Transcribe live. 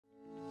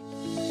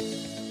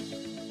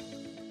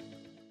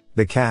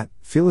The cat,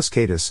 Felis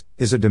catus,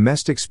 is a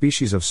domestic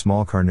species of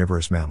small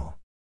carnivorous mammal.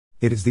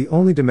 It is the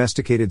only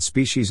domesticated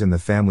species in the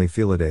family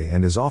Felidae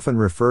and is often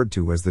referred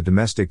to as the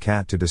domestic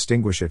cat to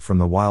distinguish it from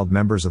the wild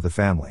members of the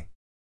family.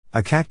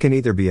 A cat can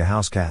either be a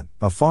house cat,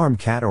 a farm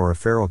cat or a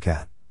feral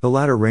cat. The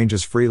latter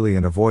ranges freely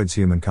and avoids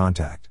human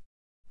contact.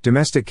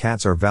 Domestic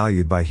cats are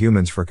valued by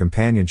humans for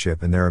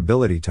companionship and their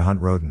ability to hunt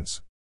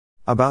rodents.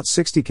 About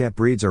 60 cat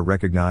breeds are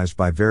recognized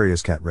by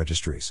various cat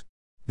registries.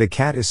 The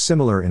cat is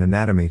similar in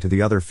anatomy to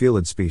the other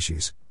felid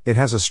species. It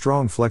has a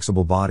strong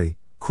flexible body,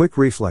 quick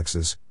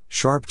reflexes,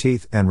 sharp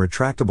teeth and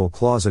retractable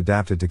claws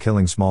adapted to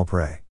killing small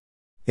prey.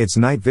 Its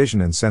night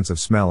vision and sense of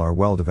smell are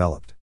well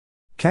developed.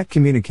 Cat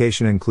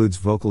communication includes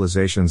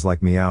vocalizations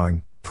like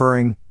meowing,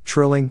 purring,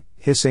 trilling,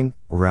 hissing,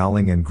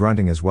 growling and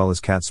grunting as well as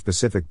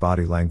cat-specific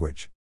body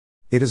language.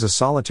 It is a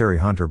solitary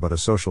hunter but a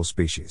social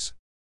species.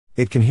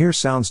 It can hear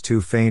sounds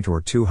too faint or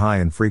too high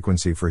in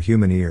frequency for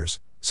human ears,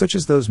 such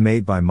as those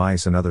made by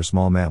mice and other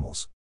small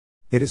mammals.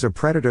 It is a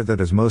predator that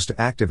is most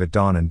active at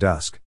dawn and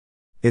dusk.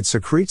 It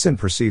secretes and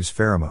perceives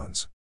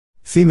pheromones.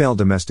 Female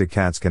domestic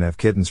cats can have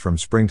kittens from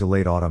spring to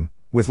late autumn,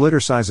 with litter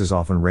sizes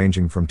often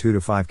ranging from 2 to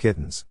 5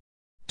 kittens.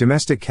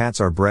 Domestic cats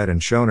are bred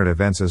and shown at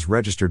events as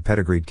registered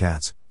pedigreed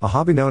cats, a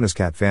hobby known as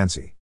cat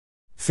fancy.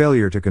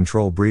 Failure to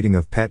control breeding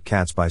of pet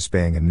cats by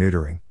spaying and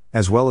neutering,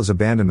 as well as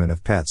abandonment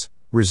of pets,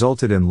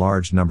 resulted in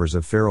large numbers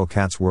of feral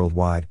cats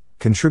worldwide,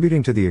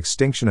 contributing to the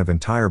extinction of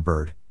entire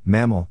bird,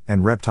 mammal,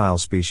 and reptile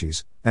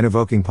species, and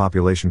evoking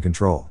population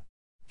control.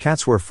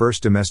 Cats were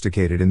first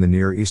domesticated in the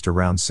Near East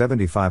around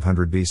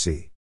 7500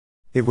 BC.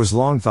 It was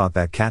long thought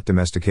that cat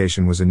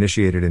domestication was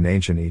initiated in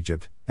ancient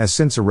Egypt, as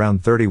since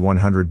around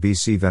 3100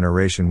 BC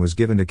veneration was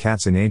given to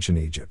cats in ancient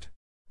Egypt.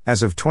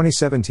 As of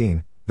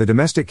 2017, the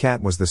domestic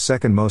cat was the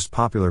second most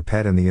popular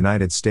pet in the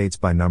United States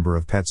by number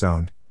of pets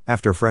owned,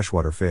 after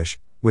freshwater fish,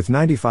 with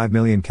 95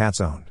 million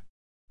cats owned.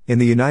 In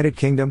the United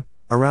Kingdom,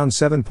 around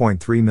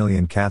 7.3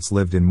 million cats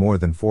lived in more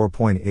than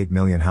 4.8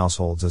 million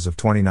households as of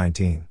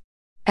 2019.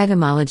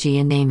 Etymology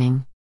and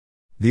naming.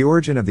 The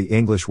origin of the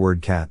English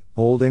word cat,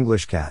 Old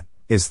English cat,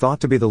 is thought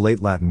to be the late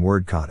Latin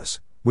word catus,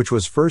 which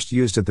was first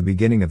used at the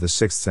beginning of the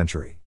 6th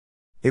century.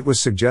 It was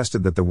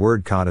suggested that the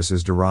word catus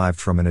is derived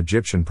from an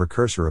Egyptian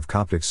precursor of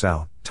Coptic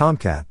sow,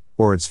 tomcat,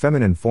 or its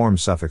feminine form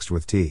suffixed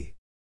with t.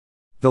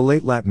 The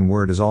late Latin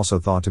word is also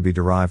thought to be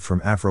derived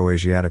from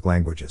Afroasiatic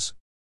languages.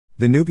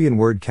 The Nubian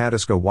word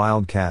katuska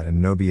wild cat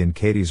and Nobian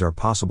kates are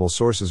possible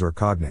sources or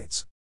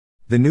cognates.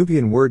 The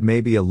Nubian word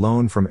may be a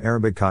loan from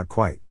Arabic kat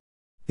quite.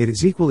 It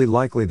is equally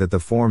likely that the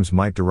forms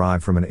might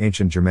derive from an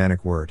ancient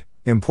Germanic word,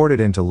 imported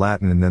into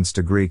Latin and thence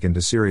to Greek and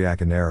to Syriac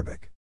and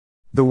Arabic.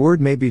 The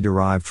word may be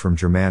derived from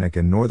Germanic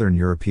and Northern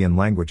European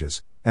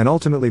languages, and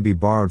ultimately be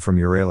borrowed from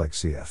Uralic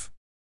cf.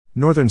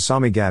 Northern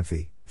Sami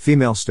Gadfi,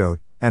 female stoat,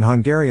 and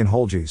Hungarian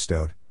Holgi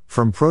stoat,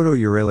 from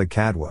Proto-Uralic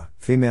kadwa,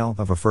 female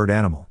of a furred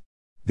animal.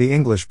 The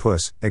English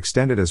puss,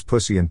 extended as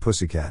pussy and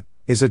pussycat,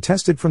 is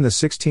attested from the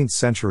 16th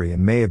century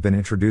and may have been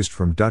introduced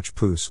from Dutch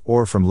puss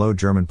or from Low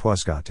German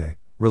puskate,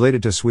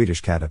 related to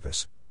Swedish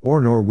kattepus,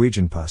 or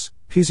Norwegian puss,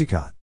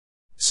 pussycat.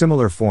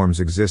 Similar forms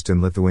exist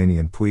in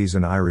Lithuanian puis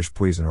and Irish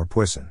puisin or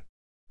puisin.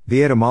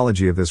 The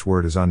etymology of this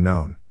word is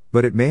unknown,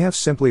 but it may have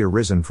simply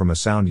arisen from a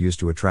sound used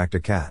to attract a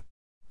cat.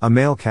 A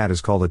male cat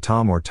is called a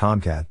tom or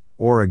tomcat,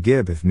 or a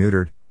gib if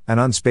neutered. An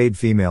unspayed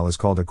female is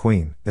called a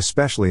queen,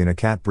 especially in a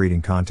cat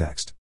breeding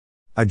context.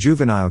 A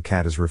juvenile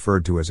cat is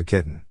referred to as a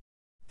kitten.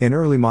 In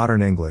early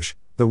modern English,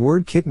 the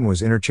word kitten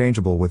was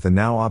interchangeable with the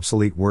now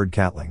obsolete word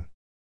catling.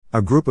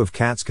 A group of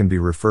cats can be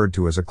referred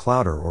to as a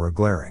clouder or a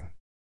glaring.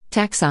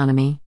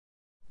 Taxonomy.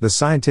 The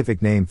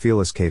scientific name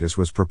Felis catus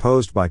was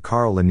proposed by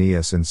Carl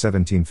Linnaeus in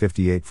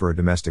 1758 for a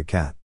domestic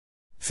cat.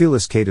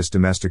 Felis catus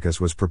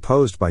domesticus was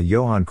proposed by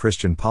Johann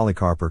Christian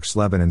Polycarpus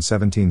Sleben in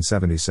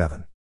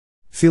 1777.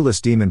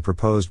 Felis demon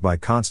proposed by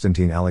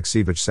Konstantin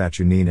Alexievich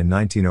Sachunin in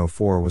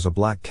 1904 was a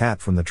black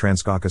cat from the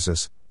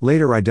Transcaucasus,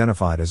 later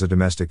identified as a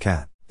domestic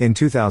cat. In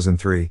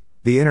 2003,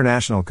 the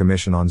International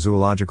Commission on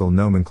Zoological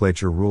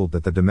Nomenclature ruled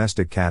that the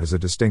domestic cat is a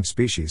distinct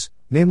species,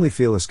 namely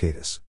Felis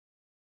catus.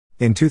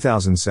 In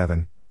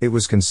 2007, it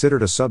was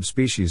considered a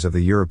subspecies of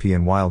the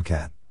European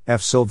wildcat,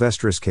 F.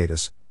 sylvestris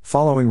catus,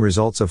 following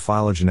results of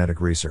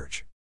phylogenetic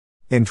research.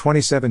 In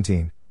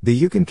 2017, the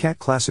Yukon Cat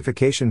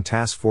Classification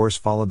Task Force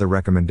followed the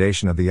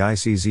recommendation of the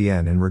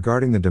ICZN in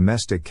regarding the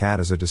domestic cat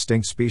as a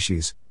distinct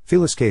species,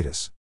 Felis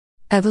catus.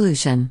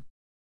 Evolution.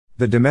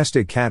 The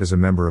domestic cat is a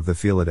member of the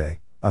Felidae,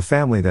 a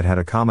family that had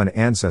a common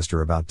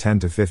ancestor about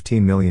 10 to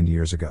 15 million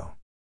years ago.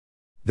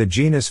 The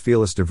genus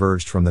Felis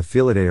diverged from the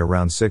Felidae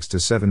around 6 to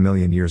 7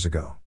 million years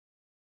ago.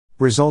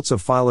 Results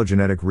of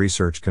phylogenetic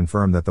research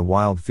confirm that the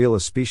wild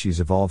Felis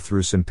species evolved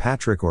through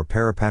sympatric or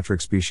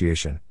parapatric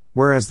speciation,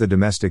 whereas the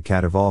domestic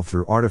cat evolved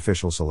through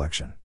artificial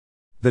selection.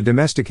 The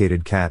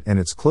domesticated cat and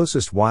its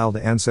closest wild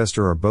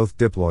ancestor are both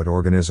diploid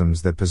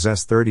organisms that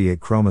possess 38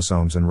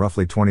 chromosomes and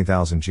roughly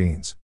 20,000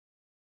 genes.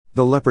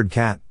 The leopard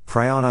cat,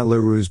 Priona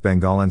lirus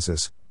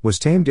bengalensis, was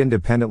tamed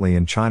independently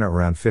in China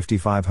around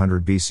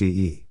 5500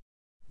 BCE.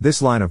 This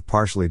line of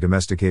partially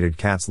domesticated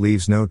cats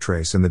leaves no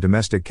trace in the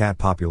domestic cat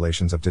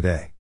populations of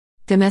today.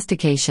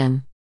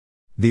 Domestication.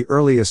 The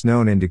earliest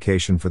known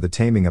indication for the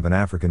taming of an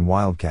African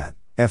wildcat,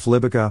 F.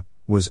 libica,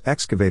 was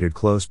excavated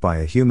close by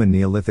a human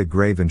Neolithic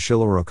grave in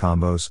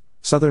Shiloro-Combos,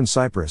 southern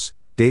Cyprus,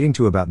 dating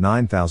to about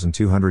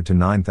 9,200 to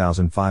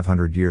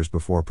 9,500 years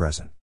before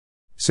present.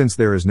 Since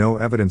there is no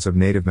evidence of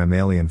native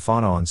mammalian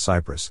fauna on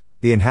Cyprus,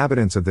 the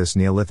inhabitants of this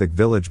Neolithic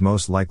village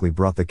most likely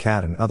brought the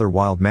cat and other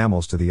wild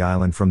mammals to the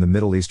island from the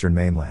Middle Eastern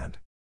mainland.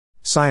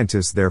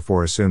 Scientists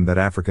therefore assume that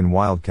African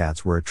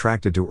wildcats were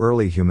attracted to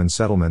early human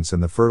settlements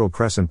in the Fertile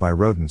Crescent by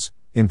rodents,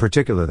 in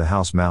particular the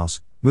house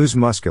mouse, Mus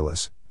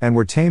musculus, and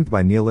were tamed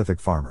by Neolithic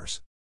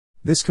farmers.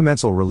 This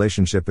commensal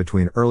relationship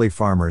between early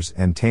farmers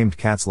and tamed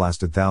cats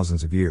lasted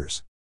thousands of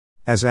years.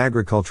 As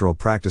agricultural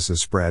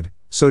practices spread,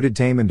 so did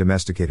tame and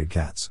domesticated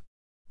cats.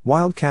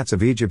 Wild cats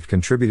of Egypt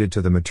contributed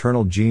to the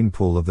maternal gene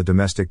pool of the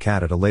domestic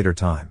cat at a later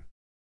time.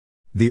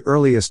 The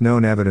earliest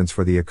known evidence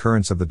for the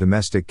occurrence of the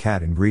domestic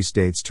cat in Greece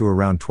dates to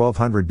around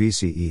 1200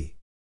 BCE.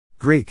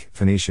 Greek,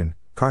 Phoenician,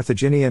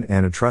 Carthaginian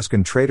and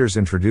Etruscan traders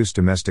introduced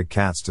domestic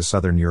cats to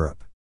southern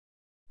Europe.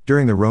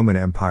 During the Roman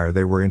Empire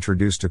they were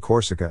introduced to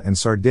Corsica and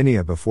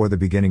Sardinia before the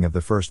beginning of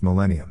the first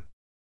millennium.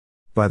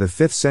 By the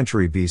 5th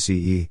century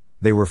BCE,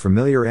 they were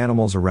familiar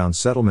animals around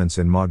settlements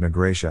in Magna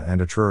Graecia and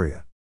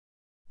Etruria.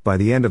 By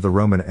the end of the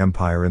Roman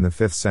Empire in the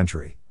 5th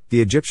century,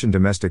 the Egyptian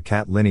domestic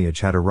cat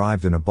lineage had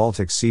arrived in a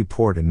Baltic Sea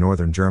port in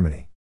northern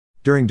Germany.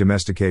 During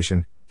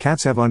domestication,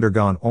 cats have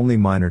undergone only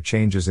minor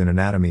changes in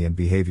anatomy and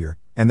behavior,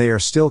 and they are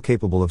still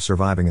capable of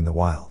surviving in the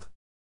wild.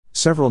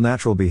 Several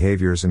natural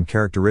behaviors and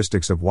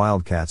characteristics of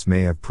wild cats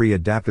may have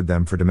pre-adapted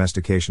them for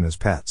domestication as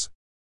pets.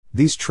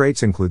 These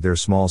traits include their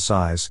small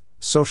size,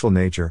 social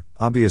nature,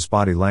 obvious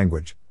body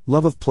language,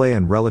 love of play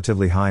and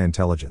relatively high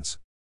intelligence.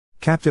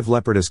 Captive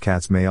leopardess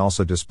cats may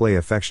also display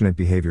affectionate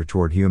behavior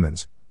toward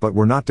humans, but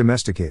were not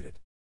domesticated.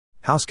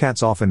 House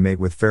cats often mate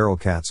with feral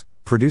cats,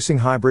 producing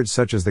hybrids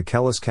such as the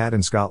Kellis cat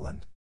in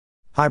Scotland.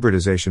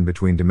 Hybridization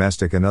between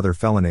domestic and other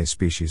feline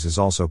species is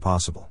also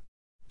possible.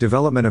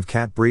 Development of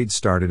cat breeds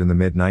started in the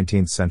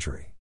mid-19th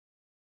century.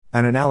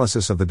 An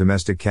analysis of the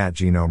domestic cat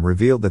genome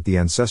revealed that the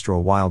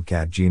ancestral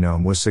wildcat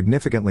genome was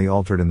significantly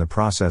altered in the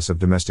process of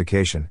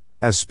domestication,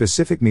 as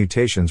specific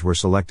mutations were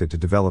selected to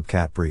develop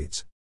cat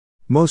breeds.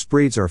 Most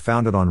breeds are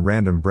founded on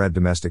random-bred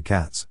domestic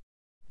cats.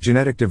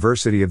 Genetic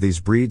diversity of these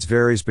breeds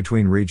varies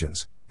between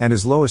regions, and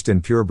is lowest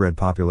in purebred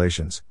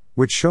populations,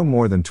 which show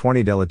more than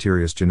 20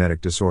 deleterious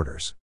genetic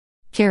disorders.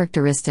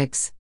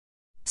 Characteristics.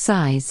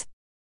 Size.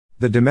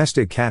 The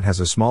domestic cat has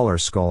a smaller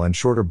skull and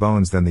shorter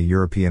bones than the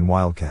European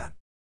wildcat.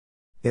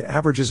 It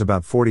averages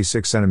about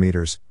 46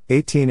 centimeters,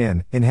 18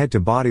 in head to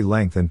body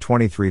length and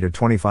 23 to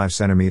 25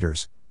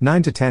 centimeters,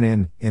 9 to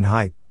 10 in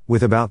height,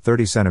 with about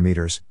 30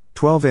 centimeters,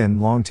 12 in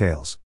long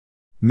tails.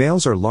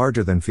 Males are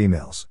larger than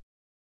females.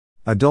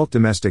 Adult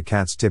domestic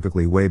cats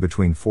typically weigh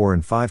between 4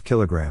 and 5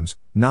 kilograms,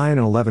 9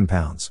 and 11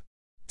 pounds.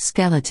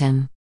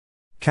 Skeleton.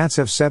 Cats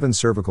have 7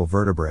 cervical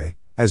vertebrae,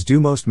 as do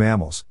most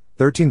mammals,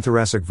 13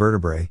 thoracic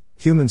vertebrae,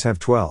 humans have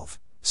 12,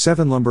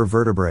 7 lumbar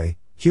vertebrae,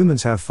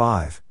 humans have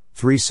 5,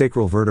 3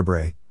 sacral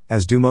vertebrae,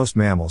 as do most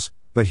mammals,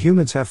 but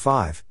humans have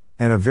 5,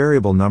 and a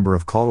variable number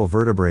of caudal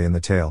vertebrae in the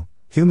tail.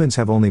 Humans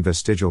have only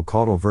vestigial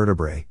caudal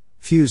vertebrae,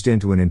 fused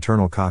into an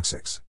internal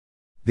coccyx.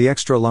 The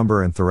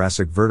extralumbar and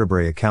thoracic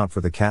vertebrae account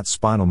for the cat's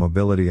spinal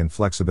mobility and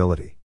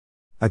flexibility.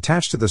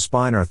 Attached to the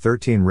spine are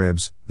 13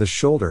 ribs, the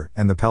shoulder,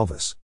 and the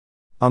pelvis.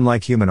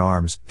 Unlike human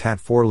arms,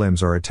 cat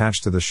forelimbs are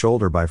attached to the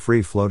shoulder by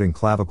free-floating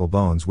clavicle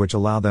bones which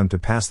allow them to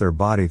pass their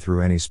body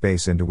through any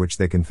space into which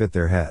they can fit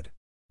their head.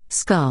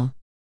 Skull.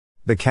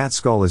 The cat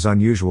skull is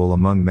unusual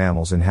among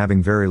mammals in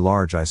having very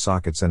large eye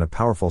sockets and a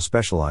powerful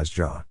specialized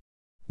jaw.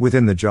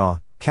 Within the jaw,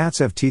 cats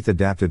have teeth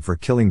adapted for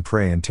killing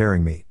prey and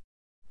tearing meat.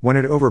 When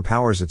it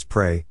overpowers its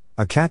prey,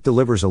 a cat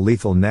delivers a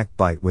lethal neck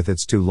bite with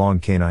its 2 long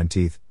canine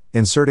teeth,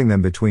 inserting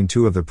them between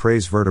 2 of the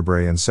prey's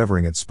vertebrae and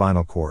severing its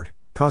spinal cord,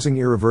 causing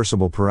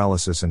irreversible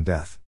paralysis and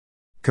death.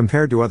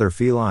 Compared to other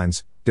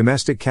felines,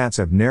 domestic cats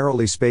have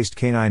narrowly spaced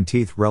canine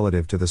teeth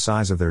relative to the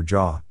size of their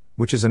jaw,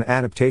 which is an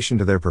adaptation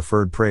to their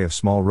preferred prey of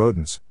small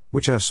rodents,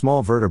 which have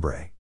small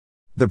vertebrae.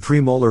 The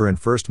premolar and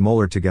first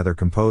molar together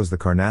compose the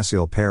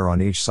carnassial pair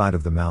on each side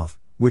of the mouth,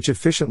 which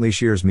efficiently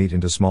shears meat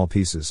into small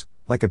pieces,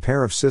 like a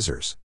pair of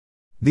scissors.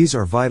 These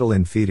are vital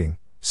in feeding,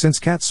 since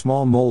cats'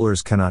 small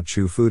molars cannot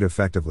chew food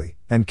effectively,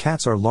 and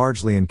cats are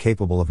largely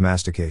incapable of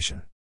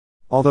mastication.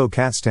 Although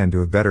cats tend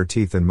to have better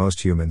teeth than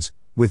most humans,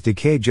 with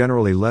decay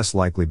generally less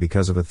likely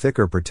because of a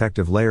thicker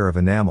protective layer of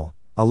enamel,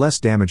 a less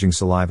damaging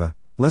saliva,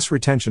 less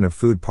retention of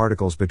food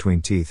particles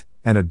between teeth,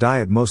 and a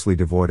diet mostly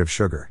devoid of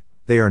sugar,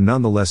 they are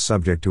nonetheless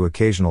subject to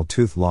occasional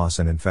tooth loss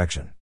and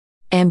infection.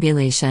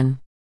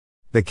 Ambulation.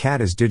 The cat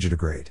is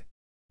digitigrade.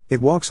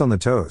 It walks on the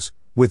toes,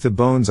 with the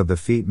bones of the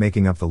feet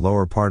making up the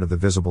lower part of the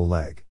visible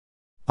leg.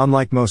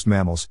 Unlike most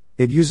mammals,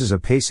 it uses a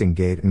pacing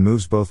gait and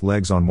moves both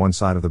legs on one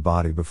side of the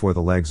body before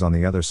the legs on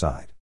the other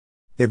side.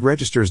 It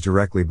registers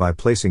directly by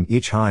placing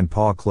each hind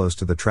paw close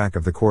to the track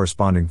of the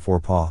corresponding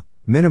forepaw,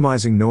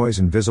 minimizing noise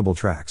and visible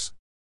tracks.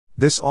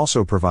 This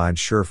also provides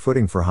sure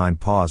footing for hind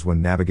paws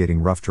when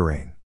navigating rough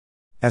terrain.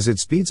 As it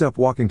speeds up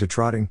walking to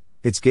trotting,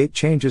 its gait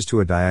changes to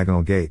a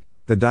diagonal gait.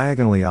 The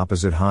diagonally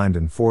opposite hind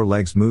and fore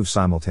legs move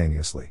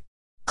simultaneously.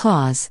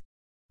 Claws.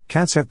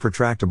 Cats have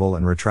protractable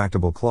and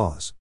retractable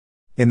claws.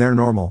 In their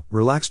normal,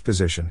 relaxed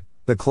position,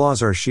 the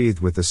claws are sheathed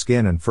with the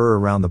skin and fur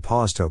around the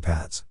paws' toe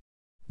pads.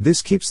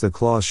 This keeps the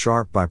claws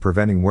sharp by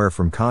preventing wear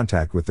from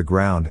contact with the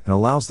ground and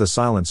allows the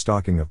silent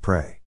stalking of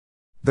prey.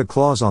 The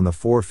claws on the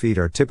forefeet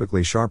are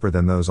typically sharper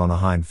than those on the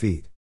hind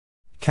feet.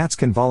 Cats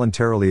can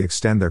voluntarily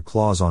extend their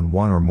claws on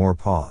one or more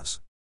paws.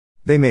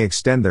 They may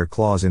extend their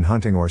claws in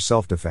hunting or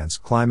self-defense,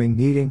 climbing,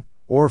 eating,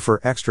 or for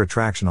extra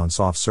traction on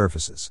soft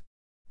surfaces.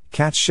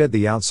 Cats shed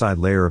the outside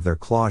layer of their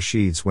claw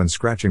sheaths when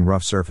scratching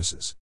rough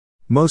surfaces.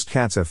 Most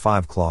cats have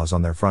 5 claws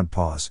on their front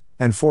paws,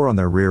 and 4 on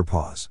their rear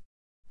paws.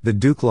 The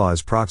dew claw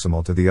is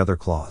proximal to the other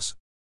claws.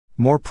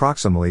 More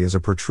proximally is a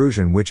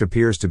protrusion which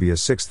appears to be a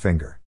 6th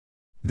finger.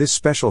 This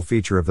special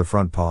feature of the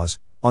front paws,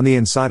 on the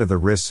inside of the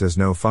wrists, has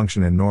no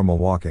function in normal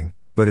walking,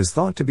 but is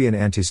thought to be an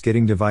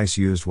anti-skidding device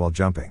used while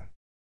jumping.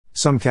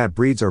 Some cat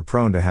breeds are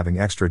prone to having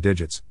extra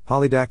digits,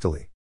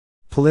 polydactyly.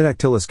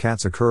 Polydactylous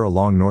cats occur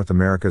along North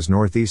America's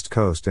northeast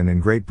coast and in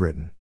Great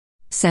Britain.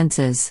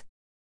 Senses.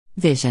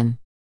 Vision.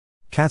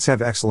 Cats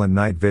have excellent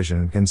night vision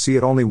and can see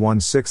at only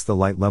 1/6 the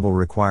light level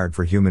required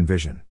for human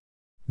vision.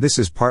 This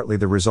is partly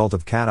the result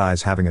of cat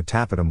eyes having a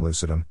tapetum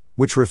lucidum,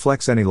 which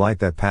reflects any light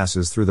that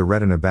passes through the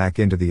retina back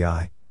into the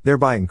eye,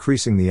 thereby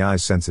increasing the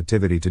eye's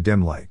sensitivity to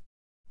dim light.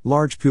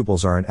 Large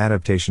pupils are an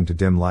adaptation to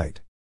dim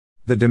light.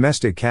 The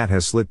domestic cat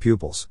has slit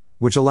pupils,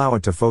 which allow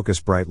it to focus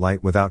bright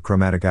light without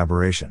chromatic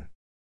aberration.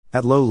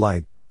 At low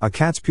light, a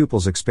cat's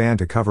pupils expand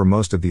to cover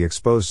most of the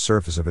exposed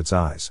surface of its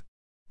eyes.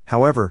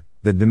 However,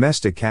 the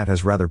domestic cat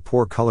has rather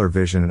poor color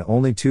vision and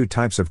only 2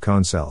 types of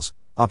cone cells,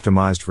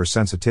 optimized for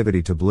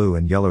sensitivity to blue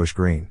and yellowish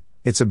green.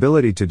 Its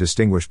ability to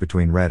distinguish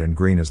between red and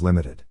green is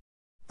limited.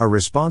 A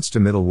response to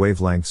middle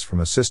wavelengths from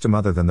a system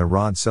other than the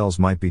rod cells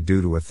might be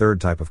due to a 3rd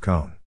type of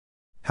cone.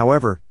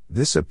 However,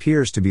 this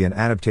appears to be an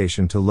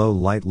adaptation to low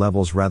light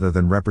levels rather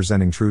than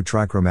representing true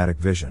trichromatic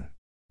vision.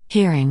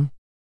 Hearing.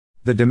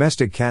 The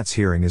domestic cat's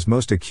hearing is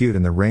most acute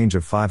in the range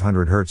of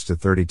 500 Hz to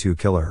 32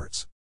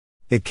 kHz.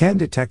 It can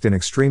detect an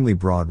extremely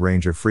broad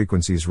range of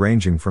frequencies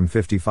ranging from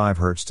 55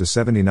 Hz to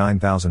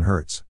 79,000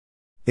 Hz.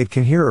 It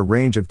can hear a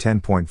range of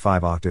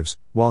 10.5 octaves,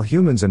 while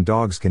humans and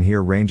dogs can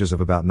hear ranges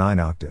of about 9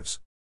 octaves.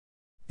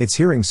 Its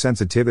hearing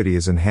sensitivity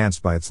is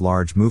enhanced by its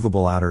large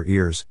movable outer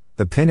ears,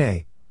 the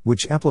pinnae,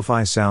 which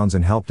amplify sounds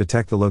and help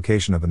detect the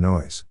location of a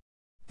noise.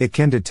 It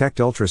can detect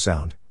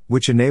ultrasound,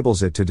 which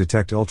enables it to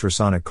detect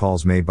ultrasonic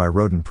calls made by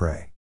rodent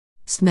prey.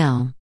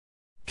 Smell.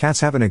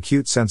 Cats have an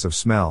acute sense of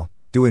smell,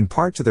 due in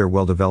part to their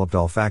well-developed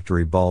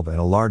olfactory bulb and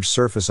a large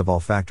surface of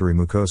olfactory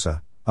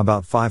mucosa,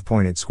 about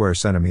 5.8 square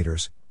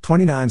centimeters,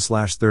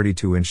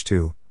 29/32 inch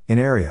 2, in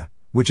area,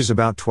 which is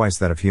about twice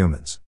that of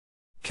humans.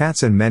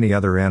 Cats and many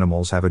other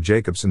animals have a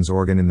Jacobson's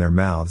organ in their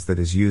mouths that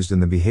is used in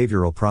the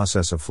behavioral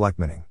process of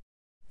fleckmaning.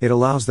 It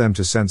allows them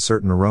to sense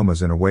certain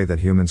aromas in a way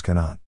that humans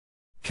cannot.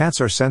 Cats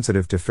are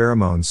sensitive to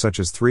pheromones such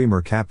as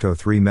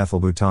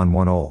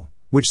 3-mercapto-3-methylbutan-1-ol,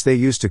 which they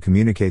use to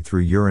communicate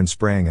through urine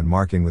spraying and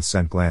marking with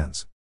scent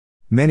glands.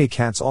 Many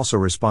cats also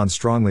respond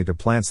strongly to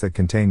plants that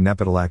contain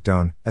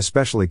nepentolactone,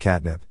 especially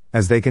catnip,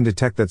 as they can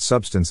detect that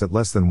substance at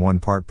less than 1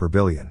 part per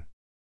billion.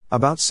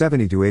 About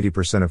 70 to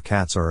 80% of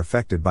cats are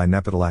affected by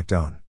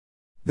nepentolactone.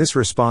 This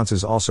response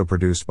is also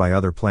produced by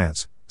other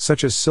plants,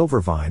 such as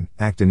silvervine,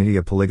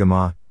 Actinidia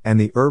polygama, and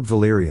the herb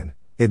valerian.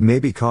 It may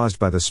be caused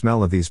by the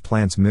smell of these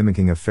plants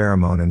mimicking a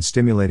pheromone and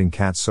stimulating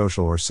cats'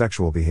 social or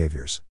sexual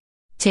behaviors.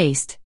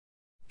 Taste.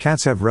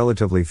 Cats have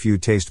relatively few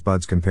taste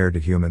buds compared to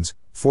humans,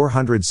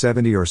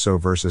 470 or so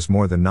versus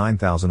more than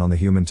 9,000 on the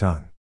human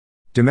tongue.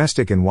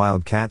 Domestic and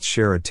wild cats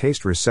share a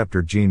taste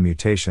receptor gene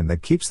mutation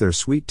that keeps their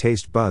sweet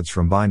taste buds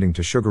from binding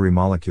to sugary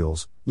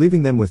molecules,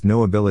 leaving them with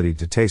no ability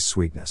to taste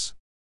sweetness.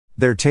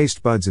 Their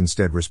taste buds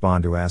instead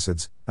respond to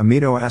acids,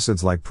 amino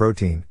acids like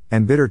protein,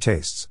 and bitter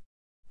tastes.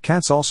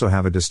 Cats also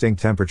have a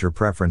distinct temperature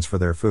preference for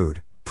their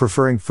food,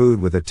 preferring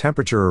food with a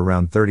temperature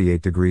around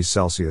 38 degrees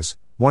Celsius,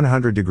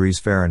 100 degrees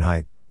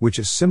Fahrenheit, which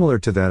is similar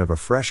to that of a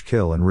fresh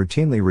kill, and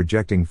routinely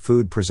rejecting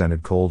food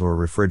presented cold or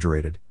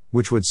refrigerated,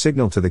 which would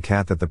signal to the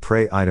cat that the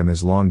prey item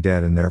is long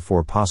dead and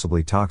therefore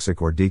possibly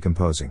toxic or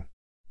decomposing.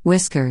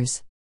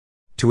 Whiskers.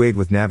 To aid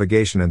with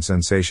navigation and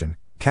sensation,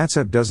 cats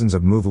have dozens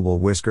of movable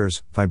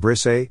whiskers,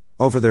 vibrissae,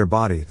 over their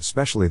body,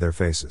 especially their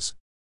faces.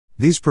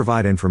 These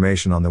provide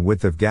information on the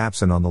width of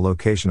gaps and on the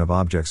location of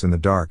objects in the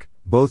dark,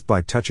 both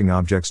by touching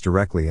objects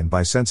directly and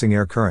by sensing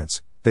air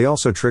currents. They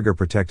also trigger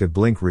protective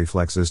blink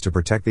reflexes to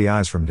protect the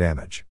eyes from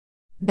damage.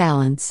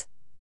 Balance.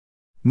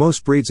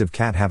 Most breeds of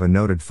cat have a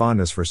noted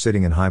fondness for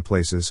sitting in high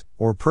places,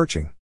 or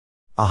perching.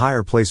 A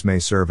higher place may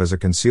serve as a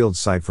concealed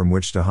site from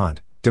which to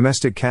hunt.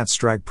 Domestic cats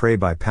strike prey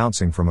by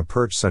pouncing from a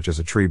perch such as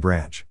a tree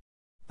branch.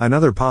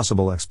 Another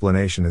possible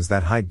explanation is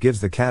that height gives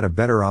the cat a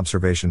better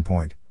observation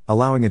point,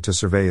 allowing it to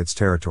survey its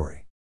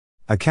territory.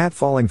 A cat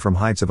falling from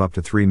heights of up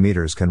to 3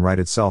 meters can right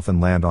itself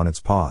and land on its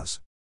paws.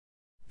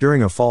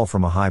 During a fall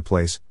from a high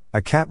place,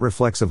 a cat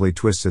reflexively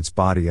twists its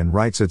body and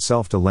rights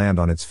itself to land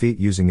on its feet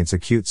using its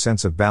acute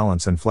sense of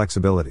balance and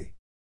flexibility.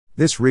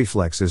 This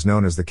reflex is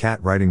known as the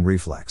cat righting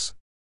reflex.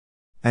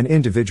 An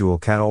individual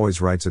cat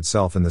always rights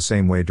itself in the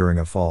same way during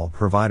a fall,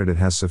 provided it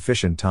has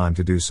sufficient time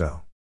to do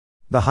so.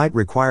 The height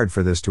required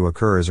for this to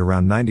occur is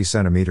around 90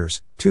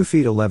 centimeters, 2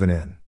 feet 11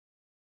 in.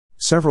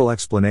 Several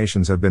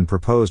explanations have been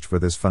proposed for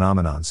this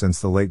phenomenon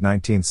since the late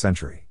 19th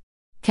century.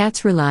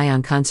 Cats rely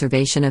on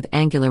conservation of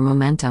angular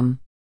momentum.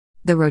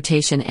 The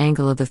rotation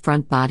angle of the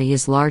front body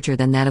is larger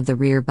than that of the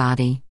rear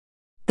body.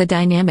 The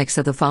dynamics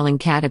of the falling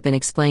cat have been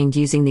explained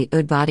using the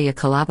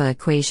Udvaraya-Kalaba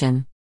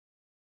equation.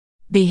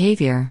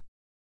 Behavior.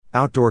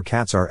 Outdoor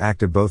cats are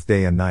active both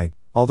day and night,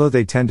 although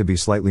they tend to be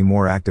slightly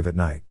more active at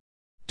night.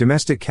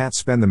 Domestic cats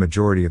spend the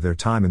majority of their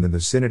time in the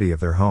vicinity of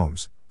their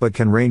homes, but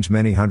can range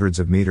many hundreds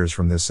of meters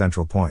from this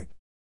central point.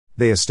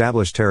 They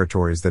establish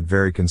territories that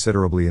vary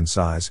considerably in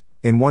size,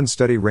 in one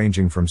study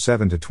ranging from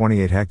 7 to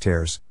 28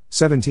 hectares,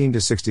 17 to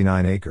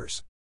 69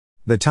 acres.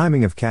 The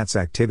timing of cats'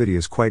 activity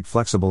is quite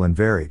flexible and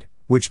varied,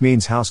 which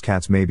means house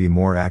cats may be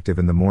more active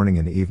in the morning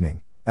and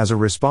evening, as a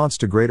response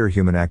to greater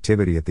human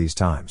activity at these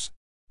times.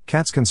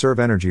 Cats conserve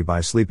energy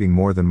by sleeping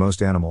more than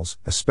most animals,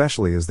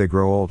 especially as they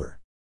grow older.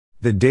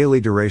 The daily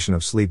duration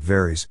of sleep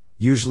varies,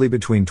 usually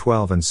between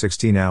 12 and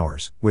 16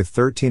 hours, with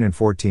 13 and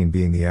 14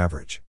 being the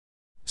average.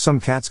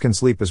 Some cats can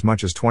sleep as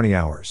much as 20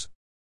 hours.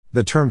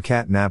 The term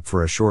cat nap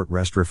for a short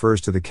rest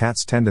refers to the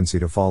cat's tendency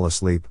to fall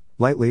asleep,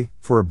 lightly,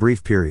 for a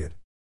brief period.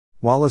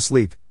 While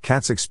asleep,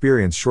 cats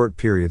experience short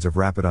periods of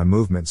rapid eye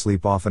movement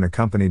sleep, often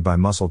accompanied by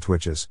muscle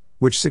twitches,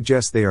 which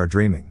suggest they are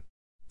dreaming.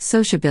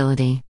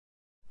 Sociability.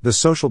 The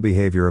social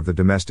behavior of the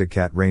domestic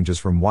cat ranges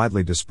from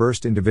widely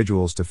dispersed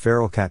individuals to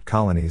feral cat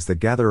colonies that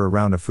gather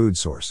around a food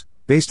source,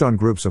 based on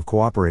groups of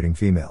cooperating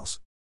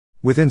females.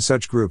 Within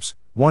such groups,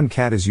 one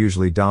cat is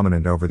usually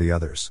dominant over the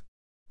others.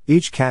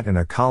 Each cat in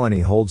a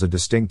colony holds a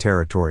distinct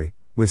territory,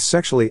 with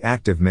sexually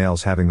active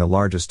males having the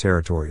largest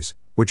territories,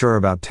 which are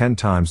about 10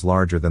 times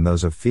larger than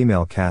those of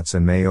female cats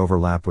and may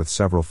overlap with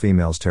several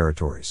females'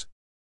 territories.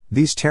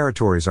 These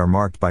territories are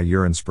marked by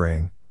urine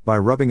spraying, by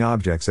rubbing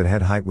objects at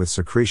head height with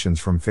secretions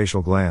from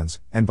facial glands,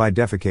 and by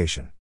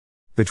defecation.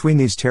 Between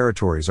these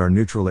territories are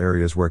neutral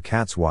areas where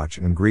cats watch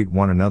and greet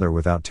one another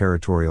without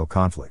territorial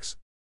conflicts.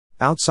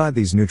 Outside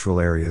these neutral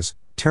areas,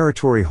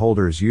 territory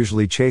holders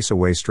usually chase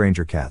away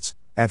stranger cats,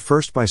 at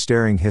first by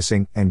staring,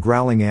 hissing, and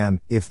growling,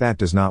 and, if that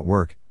does not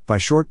work, by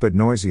short but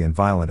noisy and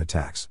violent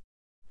attacks.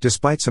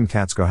 Despite some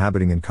cats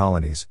cohabiting in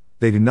colonies,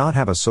 they do not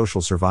have a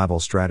social survival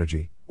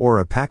strategy, or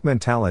a pack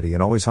mentality,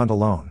 and always hunt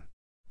alone.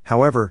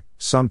 However,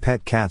 some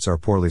pet cats are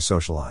poorly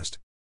socialized.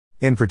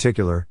 In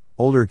particular,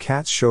 older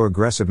cats show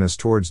aggressiveness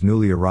towards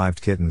newly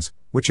arrived kittens,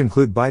 which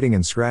include biting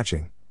and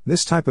scratching.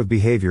 This type of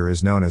behavior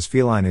is known as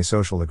feline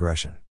asocial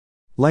aggression.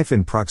 Life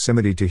in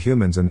proximity to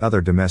humans and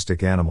other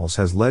domestic animals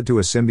has led to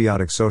a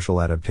symbiotic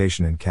social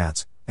adaptation in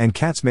cats, and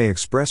cats may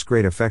express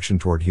great affection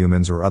toward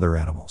humans or other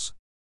animals.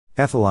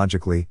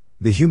 Ethologically,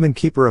 the human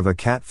keeper of a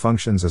cat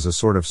functions as a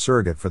sort of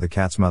surrogate for the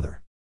cat's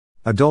mother.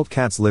 Adult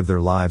cats live their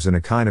lives in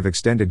a kind of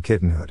extended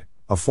kittenhood,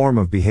 a form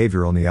of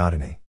behavioral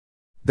neoteny.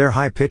 Their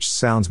high-pitched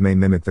sounds may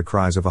mimic the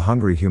cries of a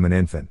hungry human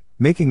infant,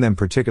 making them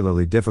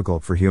particularly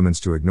difficult for humans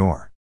to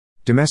ignore.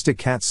 Domestic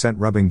cats'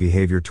 scent-rubbing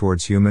behavior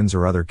towards humans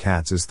or other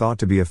cats is thought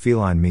to be a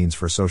feline means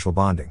for social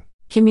bonding.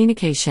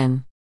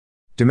 Communication.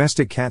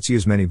 Domestic cats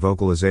use many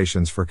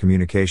vocalizations for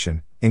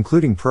communication,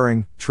 including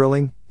purring,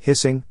 trilling,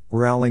 hissing,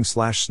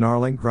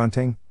 growling/snarling,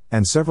 grunting,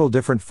 and several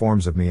different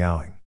forms of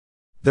meowing.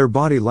 Their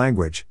body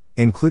language,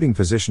 including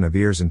position of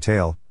ears and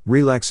tail,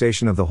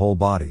 relaxation of the whole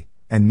body,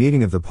 and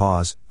meeting of the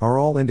paws, are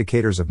all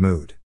indicators of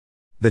mood.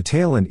 The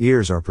tail and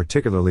ears are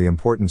particularly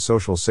important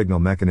social signal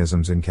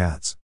mechanisms in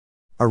cats.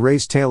 A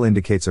raised tail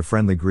indicates a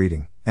friendly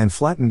greeting, and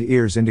flattened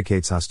ears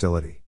indicates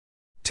hostility.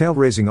 Tail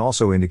raising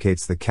also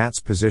indicates the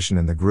cat's position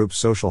in the group's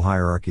social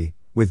hierarchy,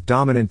 with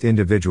dominant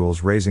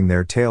individuals raising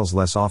their tails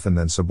less often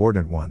than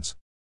subordinate ones.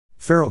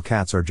 Feral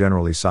cats are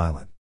generally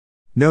silent.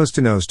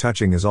 Nose-to-nose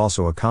touching is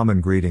also a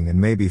common greeting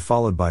and may be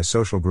followed by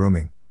social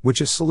grooming,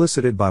 which is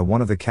solicited by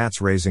one of the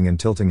cats raising and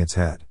tilting its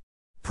head.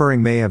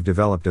 Purring may have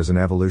developed as an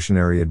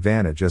evolutionary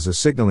advantage as a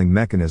signaling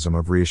mechanism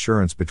of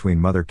reassurance between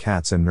mother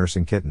cats and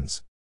nursing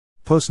kittens.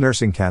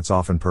 Post-nursing cats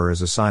often purr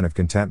as a sign of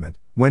contentment,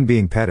 when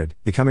being petted,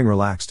 becoming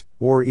relaxed,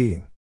 or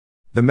eating.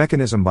 The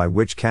mechanism by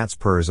which cats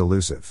purr is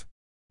elusive.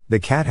 The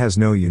cat has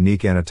no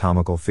unique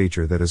anatomical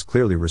feature that is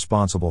clearly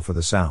responsible for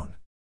the sound.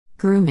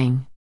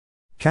 Grooming.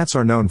 Cats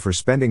are known for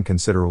spending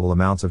considerable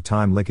amounts of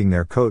time licking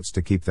their coats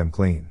to keep them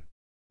clean.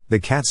 The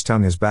cat's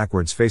tongue has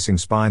backwards facing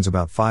spines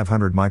about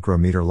 500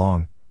 micrometer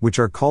long, which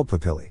are called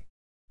papillae.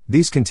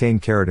 These contain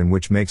keratin,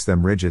 which makes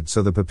them rigid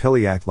so the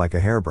papillae act like a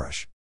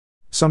hairbrush.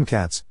 Some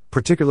cats,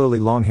 particularly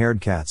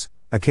long-haired cats,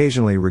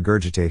 occasionally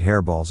regurgitate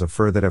hairballs of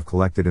fur that have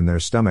collected in their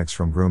stomachs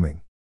from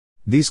grooming.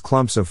 These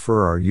clumps of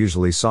fur are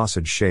usually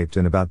sausage-shaped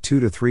and about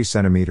 2 to 3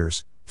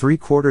 centimeters,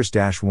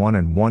 3/4-1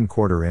 and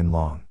 1/4 in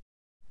long.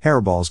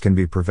 Hairballs can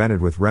be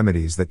prevented with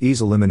remedies that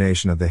ease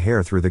elimination of the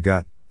hair through the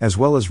gut, as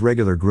well as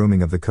regular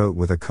grooming of the coat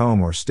with a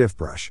comb or stiff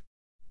brush.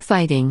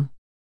 Fighting.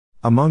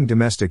 Among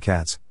domestic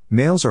cats,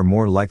 males are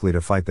more likely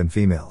to fight than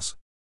females.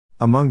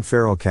 Among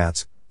feral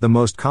cats, the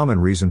most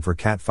common reason for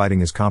cat fighting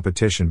is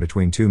competition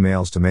between two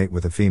males to mate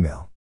with a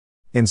female.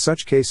 In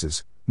such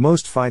cases,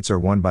 most fights are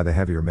won by the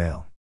heavier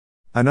male.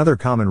 Another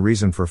common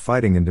reason for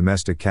fighting in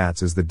domestic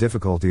cats is the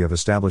difficulty of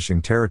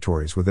establishing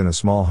territories within a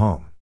small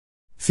home.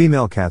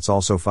 Female cats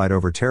also fight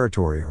over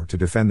territory or to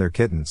defend their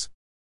kittens.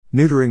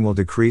 Neutering will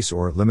decrease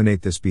or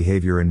eliminate this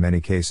behavior in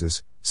many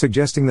cases,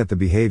 suggesting that the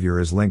behavior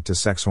is linked to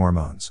sex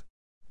hormones.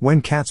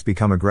 When cats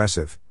become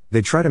aggressive,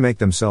 they try to make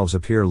themselves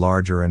appear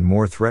larger and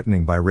more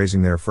threatening by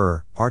raising their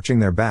fur, arching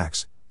their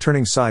backs,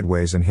 turning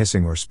sideways and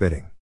hissing or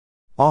spitting.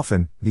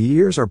 Often, the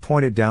ears are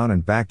pointed down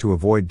and back to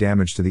avoid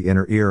damage to the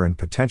inner ear and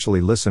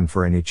potentially listen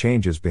for any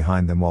changes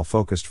behind them while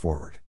focused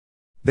forward.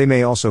 They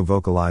may also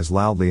vocalize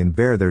loudly and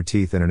bare their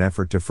teeth in an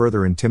effort to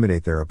further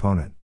intimidate their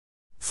opponent.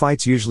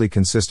 Fights usually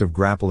consist of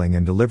grappling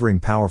and delivering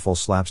powerful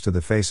slaps to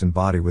the face and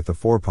body with the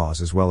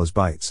forepaws as well as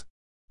bites.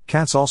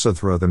 Cats also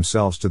throw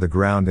themselves to the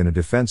ground in a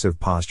defensive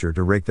posture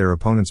to rake their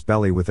opponent's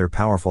belly with their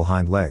powerful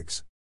hind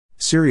legs.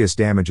 Serious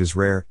damage is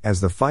rare,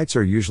 as the fights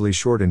are usually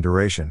short in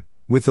duration,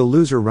 with the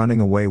loser running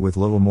away with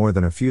little more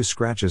than a few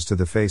scratches to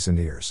the face and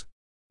ears.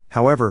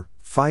 However,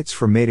 fights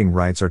for mating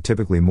rights are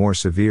typically more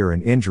severe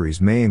and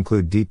injuries may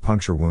include deep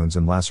puncture wounds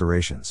and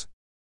lacerations.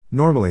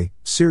 Normally,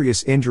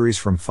 serious injuries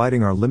from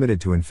fighting are limited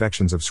to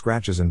infections of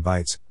scratches and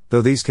bites,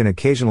 though these can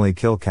occasionally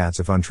kill cats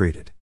if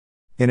untreated.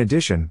 In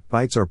addition,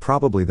 bites are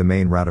probably the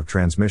main route of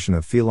transmission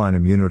of feline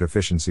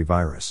immunodeficiency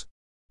virus.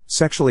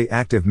 Sexually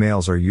active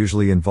males are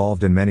usually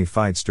involved in many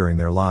fights during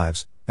their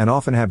lives, and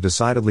often have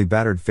decidedly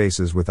battered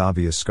faces with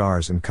obvious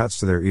scars and cuts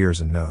to their ears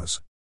and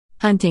nose.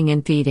 Hunting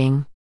and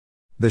feeding.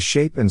 The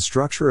shape and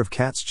structure of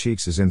cats'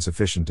 cheeks is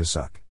insufficient to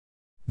suck.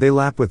 They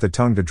lap with the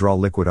tongue to draw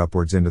liquid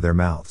upwards into their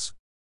mouths.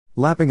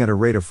 Lapping at a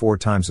rate of 4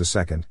 times a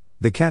second,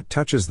 the cat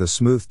touches the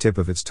smooth tip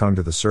of its tongue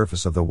to the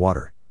surface of the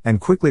water,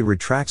 and quickly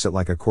retracts it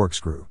like a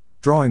corkscrew,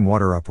 drawing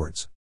water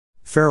upwards.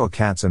 Feral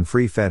cats and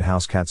free-fed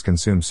house cats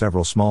consume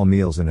several small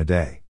meals in a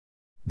day.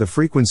 The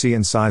frequency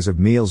and size of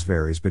meals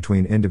varies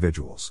between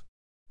individuals.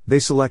 They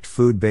select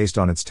food based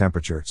on its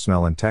temperature,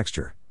 smell and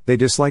texture. They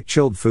dislike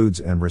chilled foods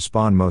and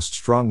respond most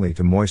strongly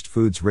to moist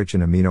foods rich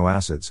in amino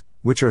acids,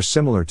 which are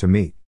similar to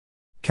meat.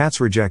 Cats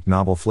reject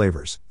novel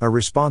flavors, a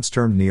response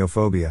termed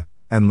neophobia,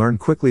 and learn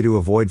quickly to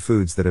avoid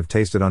foods that have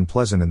tasted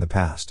unpleasant in the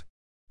past.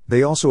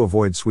 They also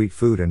avoid sweet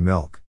food and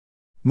milk.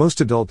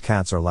 Most adult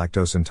cats are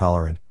lactose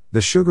intolerant.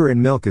 The sugar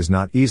in milk is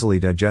not easily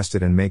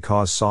digested and may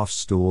cause soft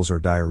stools or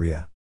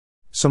diarrhea.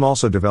 Some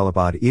also develop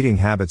odd eating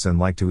habits and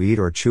like to eat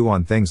or chew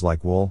on things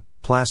like wool,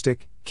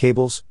 plastic,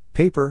 cables,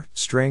 paper,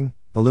 string,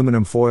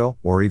 aluminum foil,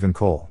 or even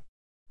coal.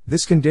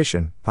 This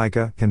condition,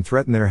 pica, can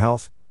threaten their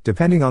health,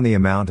 depending on the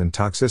amount and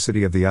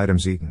toxicity of the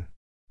items eaten.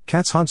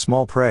 Cats hunt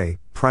small prey,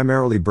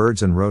 primarily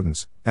birds and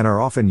rodents, and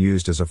are often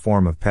used as a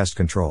form of pest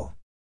control.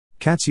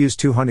 Cats use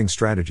 2 hunting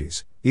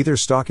strategies, either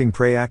stalking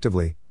prey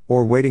actively,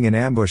 or waiting in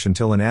ambush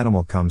until an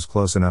animal comes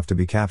close enough to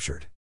be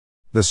captured.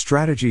 The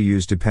strategy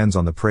used depends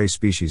on the prey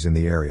species in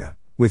the area,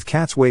 with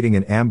cats waiting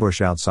in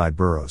ambush outside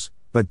burrows,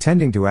 but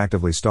tending to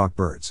actively stalk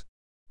birds.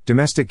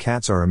 Domestic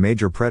cats are a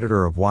major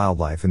predator of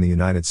wildlife in the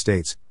United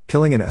States,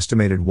 killing an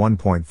estimated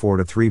 1.4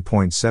 to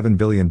 3.7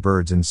 billion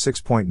birds and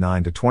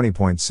 6.9 to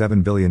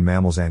 20.7 billion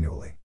mammals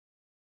annually.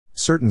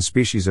 Certain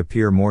species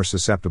appear more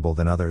susceptible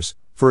than others.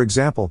 For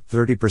example,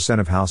 30%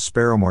 of house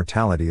sparrow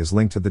mortality is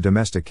linked to the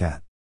domestic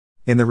cat.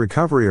 In the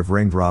recovery of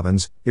ringed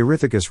robins,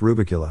 Erythicus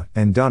rubicula,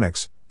 and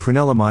Dunnix,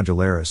 Prunella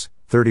modularis,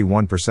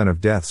 31%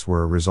 of deaths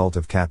were a result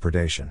of cat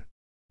predation.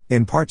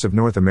 In parts of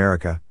North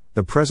America,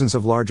 the presence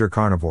of larger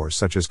carnivores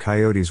such as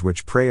coyotes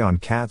which prey on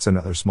cats and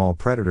other small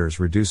predators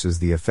reduces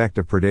the effect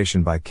of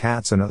predation by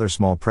cats and other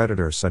small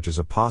predators such as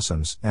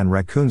opossums and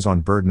raccoons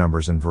on bird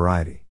numbers and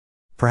variety.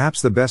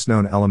 Perhaps the best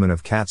known element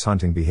of cats'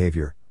 hunting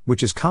behavior,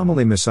 which is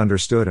commonly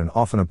misunderstood and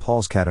often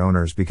appalls cat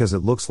owners because it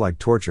looks like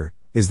torture,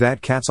 is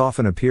that cats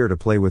often appear to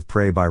play with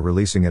prey by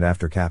releasing it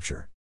after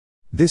capture.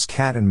 This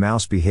cat and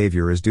mouse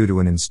behavior is due to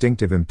an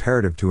instinctive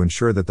imperative to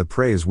ensure that the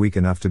prey is weak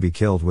enough to be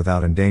killed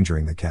without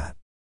endangering the cat.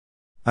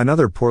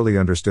 Another poorly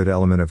understood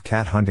element of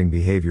cat hunting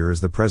behavior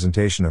is the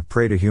presentation of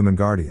prey to human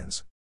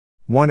guardians.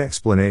 One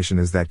explanation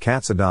is that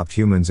cats adopt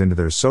humans into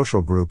their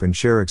social group and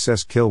share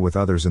excess kill with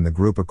others in the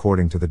group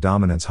according to the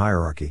dominance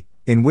hierarchy,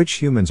 in which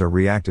humans are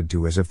reacted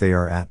to as if they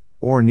are at,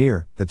 or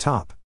near, the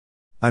top.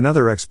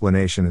 Another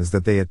explanation is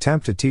that they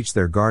attempt to teach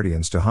their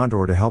guardians to hunt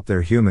or to help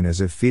their human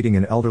as if feeding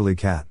an elderly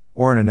cat,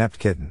 or an inept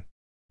kitten.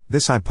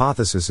 This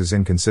hypothesis is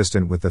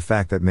inconsistent with the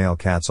fact that male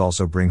cats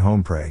also bring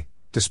home prey,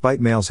 despite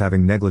males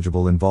having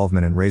negligible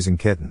involvement in raising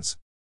kittens.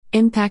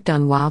 Impact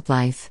on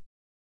wildlife.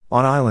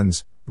 On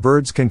islands,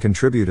 birds can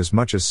contribute as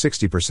much as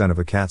 60% of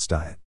a cat's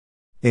diet.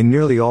 In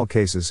nearly all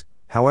cases,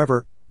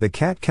 however, the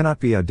cat cannot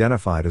be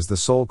identified as the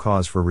sole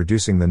cause for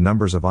reducing the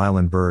numbers of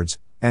island birds,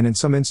 and in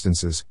some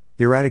instances,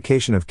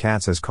 eradication of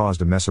cats has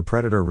caused a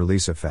mesopredator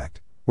release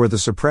effect, where the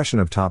suppression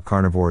of top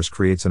carnivores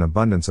creates an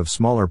abundance of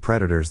smaller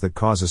predators that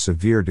cause a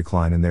severe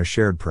decline in their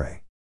shared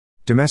prey.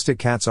 Domestic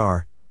cats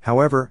are,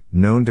 however,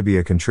 known to be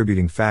a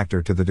contributing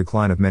factor to the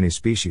decline of many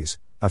species,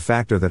 a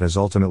factor that has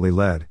ultimately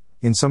led,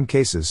 in some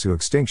cases, to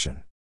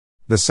extinction.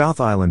 The South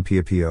Island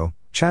Piopio,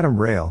 Chatham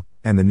rail,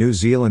 and the New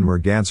Zealand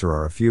merganser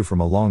are a few from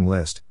a long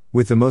list,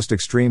 with the most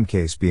extreme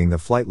case being the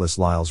flightless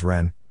Lyle's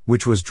wren,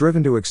 which was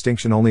driven to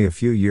extinction only a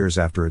few years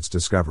after its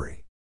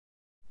discovery.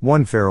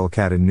 One feral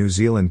cat in New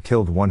Zealand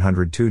killed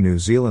 102 New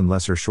Zealand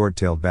lesser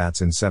short-tailed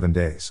bats in 7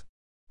 days.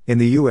 In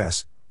the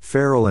US,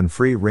 feral and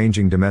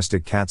free-ranging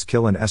domestic cats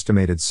kill an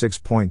estimated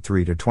 6.3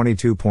 to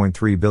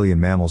 22.3 billion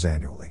mammals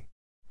annually.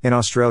 In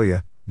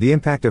Australia, the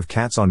impact of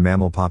cats on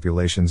mammal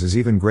populations is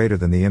even greater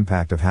than the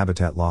impact of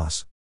habitat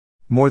loss.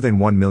 More than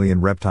 1 million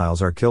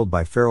reptiles are killed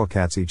by feral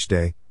cats each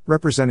day,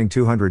 representing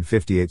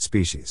 258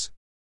 species.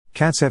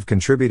 Cats have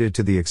contributed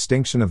to the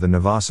extinction of the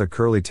Navassa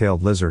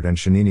curly-tailed lizard and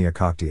Shaninia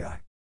coctii.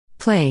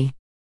 Play.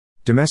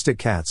 Domestic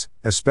cats,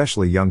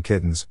 especially young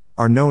kittens,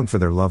 are known for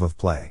their love of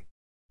play.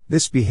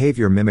 This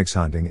behavior mimics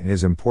hunting and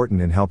is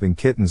important in helping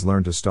kittens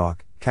learn to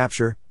stalk,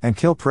 capture, and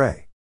kill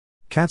prey.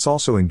 Cats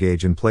also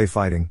engage in play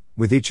fighting,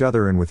 with each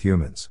other and with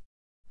humans.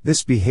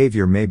 This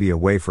behavior may be a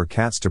way for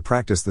cats to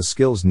practice the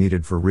skills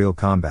needed for real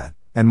combat,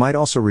 and might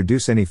also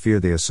reduce any fear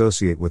they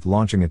associate with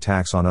launching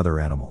attacks on other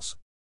animals.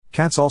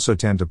 Cats also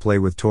tend to play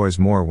with toys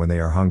more when they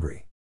are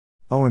hungry.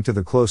 Owing to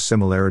the close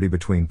similarity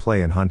between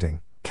play and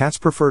hunting, cats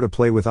prefer to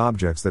play with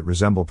objects that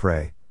resemble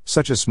prey,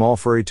 such as small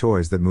furry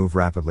toys that move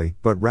rapidly,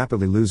 but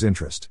rapidly lose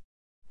interest.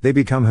 They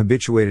become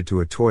habituated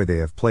to a toy they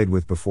have played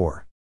with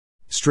before.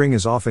 String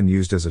is often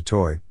used as a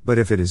toy, but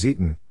if it is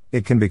eaten,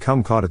 it can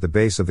become caught at the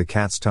base of the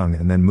cat's tongue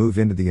and then move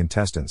into the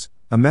intestines,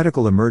 a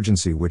medical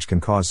emergency which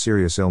can cause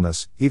serious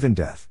illness, even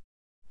death.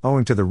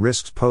 Owing to the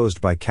risks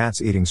posed by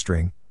cats eating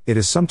string, it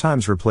is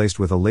sometimes replaced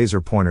with a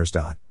laser pointer's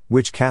dot,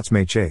 which cats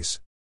may chase.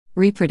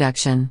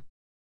 Reproduction.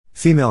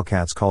 Female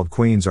cats called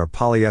queens are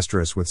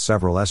polyestrous with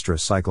several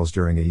estrus cycles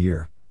during a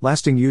year,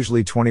 lasting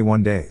usually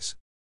 21 days.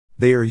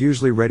 They are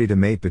usually ready to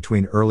mate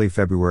between early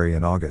February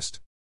and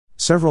August.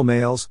 Several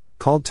males,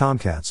 called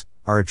tomcats,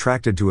 are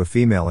attracted to a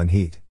female in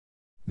heat.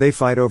 They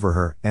fight over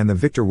her, and the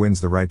victor wins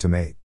the right to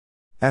mate.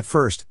 At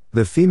first,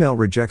 the female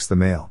rejects the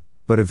male,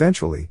 but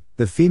eventually,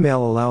 the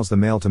female allows the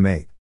male to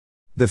mate.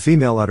 The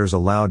female utters a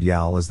loud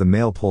yowl as the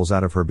male pulls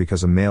out of her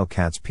because a male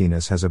cat's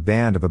penis has a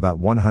band of about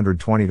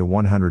 120 to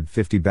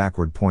 150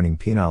 backward-pointing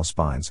penile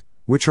spines,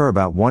 which are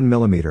about 1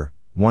 mm,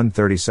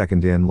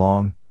 1/32 in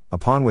long.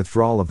 Upon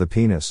withdrawal of the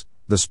penis,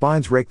 the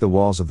spines rake the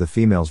walls of the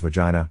female's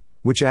vagina,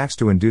 which acts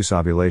to induce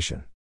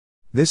ovulation.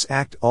 This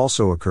act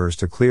also occurs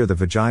to clear the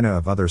vagina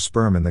of other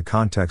sperm in the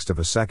context of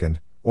a second,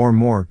 or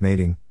more,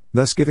 mating,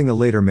 thus giving the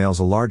later males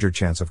a larger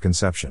chance of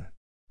conception.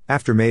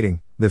 After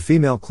mating, the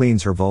female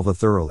cleans her vulva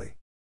thoroughly.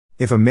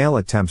 If a male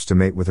attempts to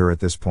mate with her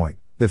at this point,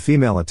 the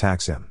female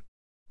attacks him.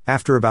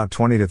 After about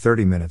 20 to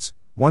 30 minutes,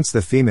 once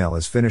the female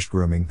is finished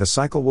grooming, the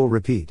cycle will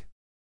repeat.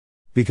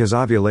 Because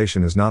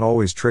ovulation is not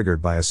always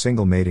triggered by a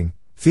single mating,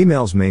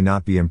 females may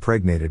not be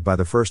impregnated by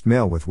the first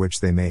male with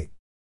which they mate.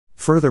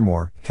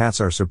 Furthermore, cats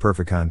are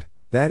superfecund,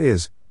 that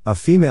is, a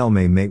female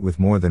may mate with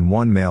more than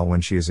one male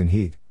when she is in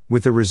heat,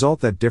 with the result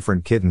that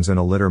different kittens in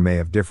a litter may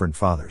have different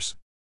fathers.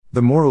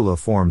 The morula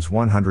forms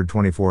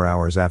 124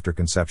 hours after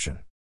conception.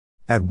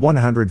 At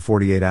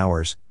 148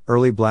 hours,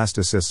 early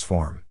blastocysts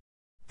form.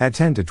 At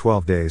 10 to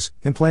 12 days,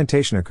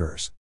 implantation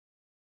occurs.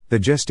 The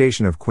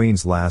gestation of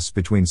queens lasts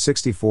between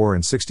 64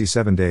 and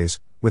 67 days,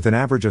 with an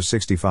average of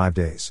 65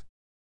 days.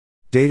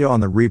 Data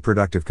on the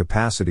reproductive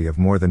capacity of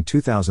more than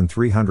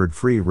 2,300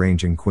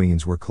 free-ranging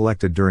queens were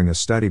collected during a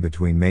study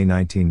between May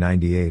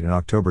 1998 and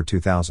October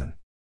 2000.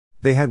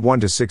 They had 1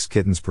 to 6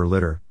 kittens per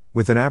litter,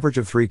 with an average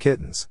of 3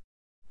 kittens.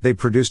 They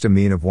produced a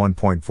mean of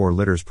 1.4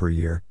 litters per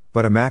year,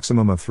 but a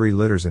maximum of 3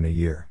 litters in a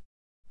year.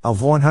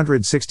 Of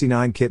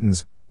 169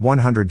 kittens,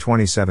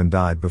 127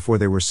 died before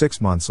they were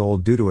 6 months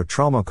old due to a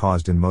trauma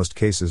caused in most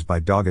cases by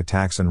dog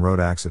attacks and road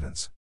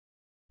accidents.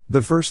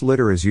 The first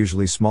litter is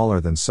usually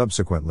smaller than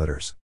subsequent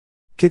litters.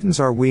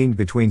 Kittens are weaned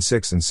between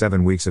 6 and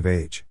 7 weeks of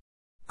age.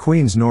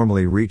 Queens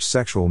normally reach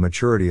sexual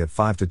maturity at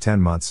 5 to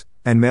 10 months,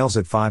 and males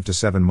at 5 to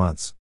 7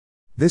 months.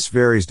 This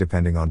varies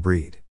depending on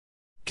breed.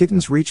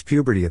 Kittens reach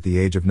puberty at the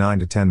age of 9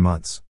 to 10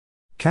 months.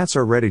 Cats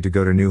are ready to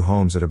go to new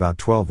homes at about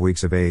 12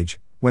 weeks of age,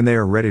 when they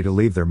are ready to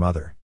leave their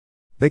mother.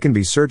 They can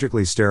be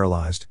surgically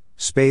sterilized,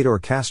 spayed or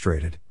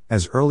castrated,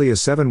 as early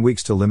as 7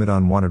 weeks to limit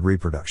unwanted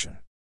reproduction.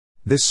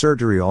 This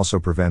surgery also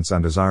prevents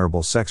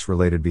undesirable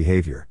sex-related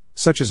behavior,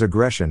 such as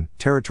aggression,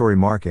 territory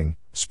marking,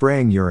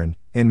 spraying urine,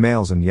 in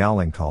males and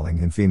yowling calling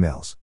in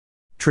females.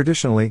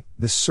 Traditionally,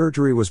 this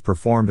surgery was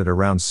performed at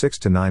around 6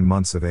 to 9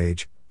 months of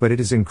age, but it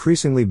is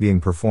increasingly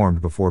being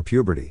performed before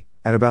puberty,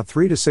 at about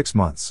 3 to 6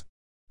 months.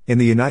 In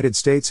the United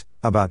States,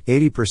 about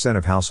 80%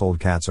 of household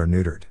cats are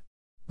neutered.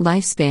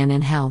 Lifespan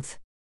and health.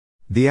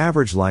 The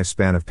average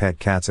lifespan of pet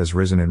cats has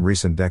risen in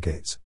recent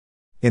decades.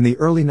 In the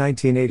early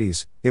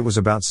 1980s, it was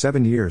about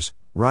 7 years,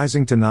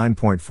 rising to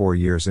 9.4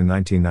 years in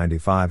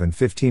 1995 and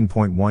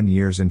 15.1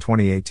 years in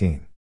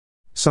 2018.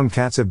 Some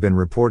cats have been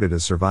reported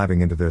as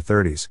surviving into their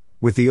 30s,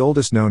 with the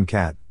oldest known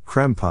cat,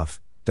 Creme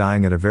Puff,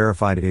 dying at a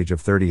verified age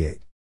of 38.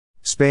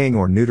 Spaying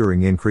or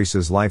neutering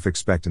increases life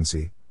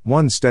expectancy.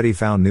 One study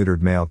found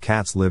neutered male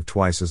cats live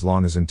twice as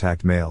long as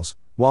intact males,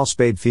 while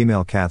spayed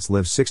female cats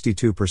live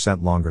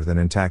 62% longer than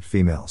intact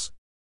females.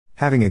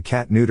 Having a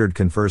cat neutered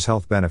confers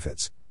health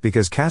benefits,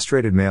 because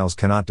castrated males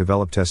cannot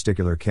develop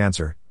testicular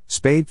cancer,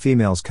 spayed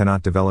females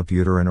cannot develop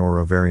uterine or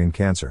ovarian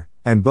cancer,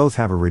 and both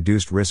have a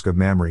reduced risk of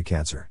mammary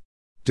cancer.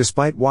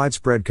 Despite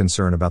widespread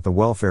concern about the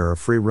welfare of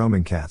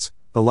free-roaming cats,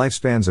 the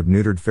lifespans of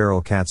neutered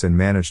feral cats in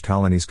managed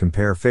colonies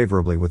compare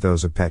favorably with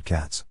those of pet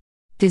cats.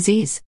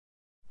 Disease.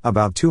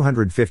 About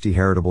 250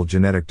 heritable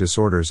genetic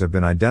disorders have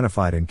been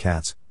identified in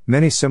cats,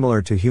 many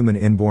similar to human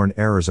inborn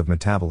errors of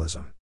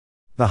metabolism.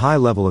 The high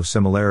level of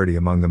similarity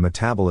among the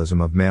metabolism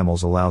of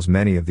mammals allows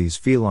many of these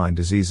feline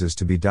diseases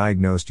to be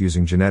diagnosed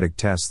using genetic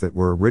tests that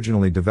were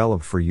originally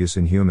developed for use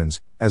in humans,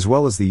 as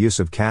well as the use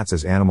of cats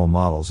as animal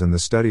models in the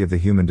study of the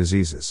human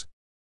diseases.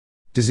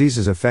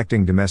 Diseases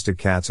affecting domestic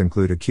cats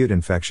include acute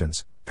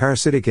infections,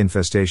 parasitic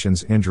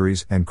infestations,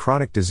 injuries, and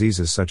chronic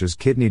diseases such as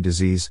kidney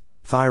disease,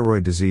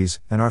 thyroid disease,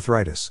 and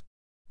arthritis.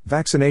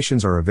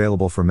 Vaccinations are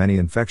available for many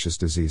infectious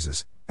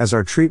diseases, as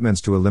are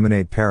treatments to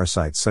eliminate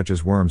parasites such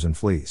as worms and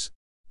fleas.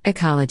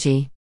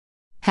 Ecology.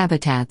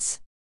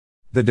 Habitats.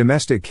 The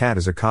domestic cat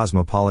is a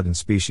cosmopolitan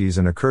species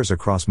and occurs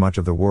across much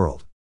of the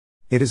world.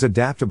 It is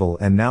adaptable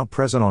and now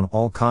present on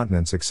all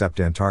continents except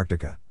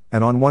Antarctica,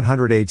 and on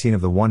 118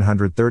 of the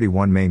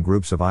 131 main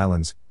groups of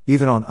islands,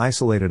 even on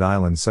isolated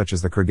islands such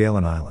as the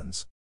Kerguelen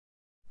Islands.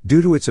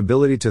 Due to its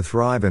ability to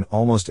thrive in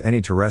almost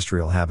any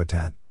terrestrial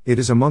habitat, it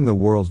is among the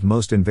world's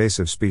most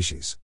invasive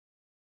species.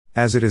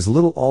 As it is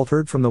little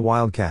altered from the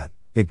wild cat,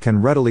 it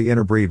can readily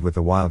interbreed with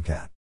the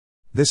wildcat.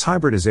 This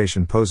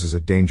hybridization poses a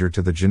danger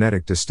to the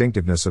genetic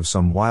distinctiveness of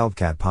some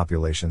wildcat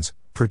populations,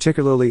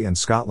 particularly in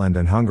Scotland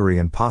and Hungary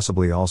and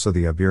possibly also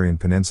the Iberian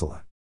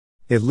Peninsula.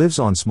 It lives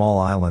on small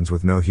islands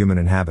with no human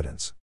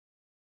inhabitants.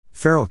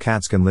 Feral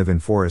cats can live in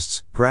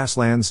forests,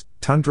 grasslands,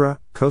 tundra,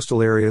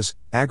 coastal areas,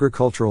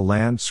 agricultural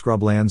land,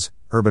 scrublands,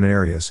 urban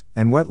areas,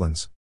 and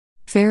wetlands.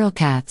 Feral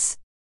cats.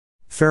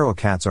 Feral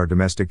cats are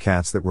domestic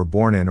cats that were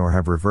born in or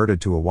have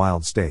reverted to a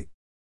wild state.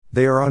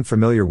 They are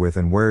unfamiliar with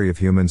and wary of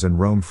humans and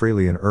roam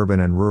freely in urban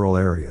and rural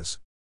areas.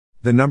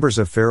 The numbers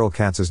of feral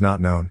cats is not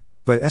known,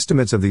 but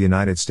estimates of the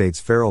United States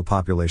feral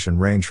population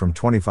range from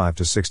 25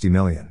 to 60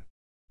 million.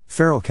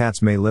 Feral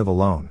cats may live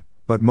alone,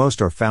 but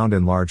most are found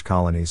in large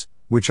colonies,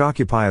 which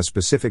occupy a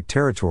specific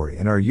territory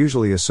and are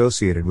usually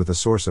associated with a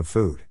source of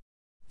food.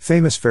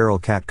 Famous feral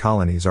cat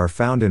colonies are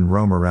found in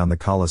Rome around the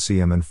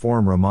Colosseum and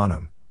Forum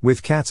Romanum,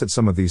 with cats at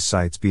some of these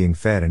sites being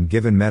fed and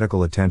given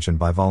medical attention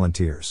by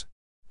volunteers.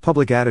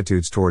 Public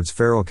attitudes towards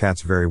feral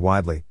cats vary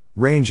widely,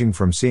 ranging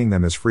from seeing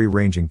them as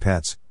free-ranging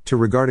pets, to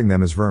regarding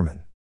them as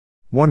vermin.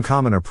 One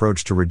common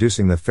approach to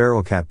reducing the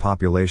feral cat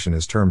population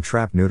is termed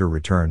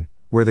trap-neuter-return,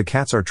 where the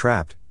cats are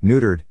trapped,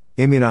 neutered,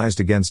 immunized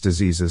against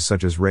diseases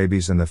such as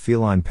rabies and the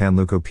feline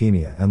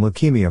panleukopenia and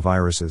leukemia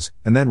viruses,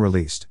 and then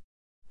released.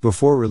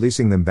 Before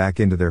releasing them back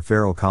into their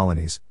feral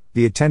colonies,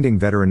 the attending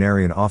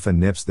veterinarian often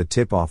nips the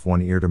tip off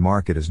one ear to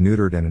mark it as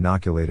neutered and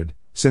inoculated,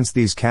 since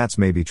these cats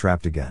may be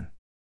trapped again.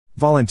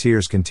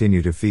 Volunteers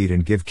continue to feed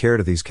and give care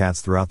to these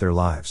cats throughout their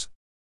lives.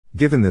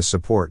 Given this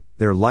support,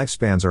 their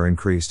lifespans are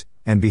increased,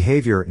 and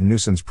behavior and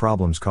nuisance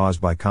problems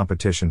caused by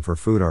competition for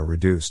food are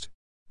reduced.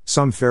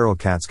 Some feral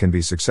cats can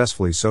be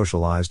successfully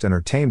socialized and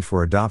are tamed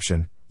for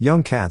adoption.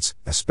 Young cats,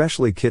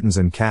 especially kittens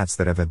and cats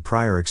that have had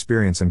prior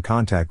experience and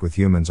contact with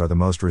humans, are the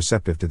most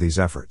receptive to these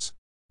efforts.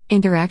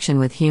 Interaction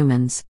with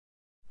humans.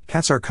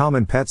 Cats are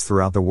common pets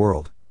throughout the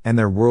world, and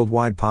their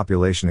worldwide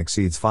population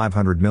exceeds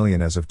 500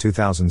 million as of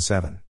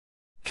 2007.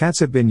 Cats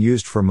have been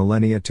used for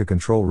millennia to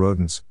control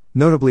rodents,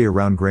 notably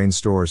around grain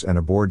stores and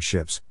aboard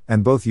ships,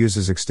 and both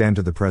uses extend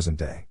to the present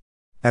day.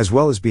 As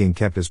well as being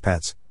kept as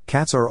pets,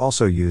 cats are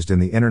also used in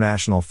the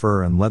international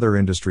fur and leather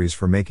industries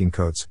for making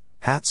coats,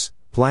 hats,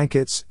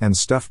 blankets, and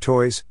stuffed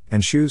toys,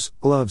 and shoes,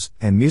 gloves,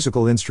 and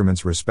musical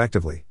instruments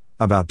respectively.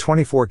 About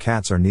 24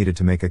 cats are needed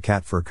to make a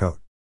cat fur coat.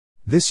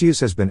 This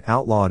use has been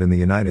outlawed in the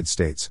United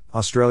States,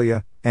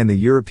 Australia, and the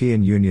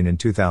European Union in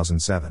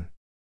 2007.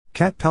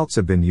 Cat pelts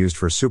have been used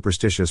for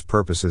superstitious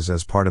purposes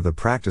as part of the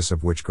practice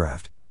of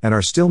witchcraft, and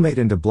are still made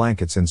into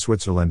blankets in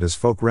Switzerland as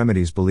folk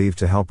remedies believed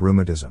to help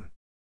rheumatism.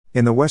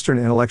 In the Western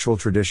intellectual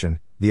tradition,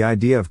 the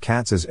idea of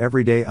cats as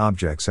everyday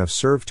objects have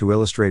served to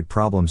illustrate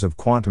problems of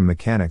quantum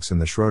mechanics in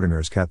the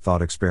Schrödinger's cat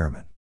thought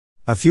experiment.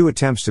 A few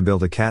attempts to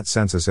build a cat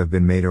census have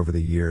been made over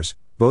the years,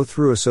 both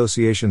through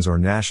associations or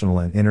national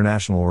and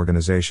international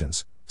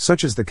organizations,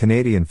 such as the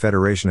Canadian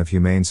Federation of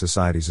Humane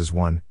Societies is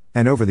one,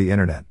 and over the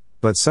internet,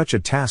 but such a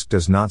task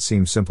does not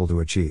seem simple to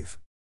achieve.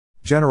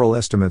 General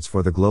estimates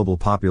for the global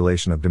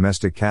population of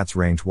domestic cats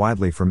range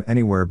widely from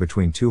anywhere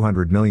between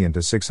 200 million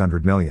to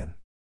 600 million.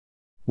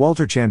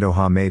 Walter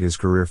Chandoha made his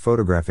career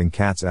photographing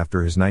cats after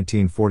his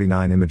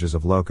 1949 images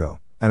of Loco,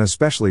 an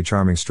especially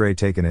charming stray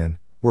taken in,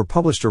 were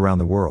published around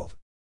the world.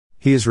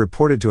 He is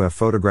reported to have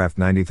photographed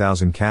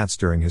 90,000 cats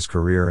during his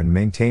career and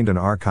maintained an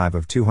archive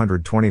of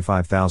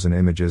 225,000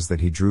 images that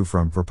he drew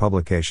from for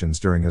publications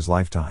during his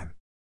lifetime.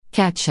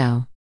 Cat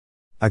show.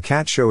 A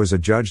cat show is a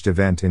judged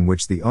event in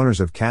which the owners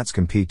of cats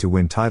compete to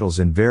win titles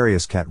in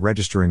various cat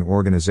registering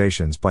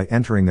organizations by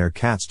entering their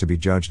cats to be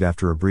judged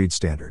after a breed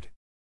standard.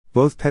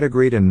 Both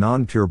pedigreed and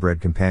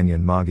non-purebred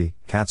companion Magi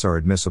cats are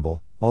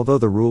admissible, although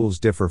the rules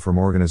differ from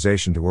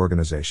organization to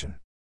organization.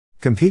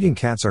 Competing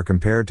cats are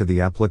compared to the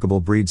applicable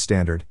breed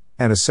standard,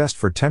 and assessed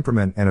for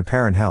temperament and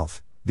apparent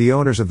health. The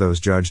owners of those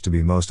judged to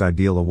be most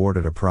ideal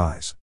awarded a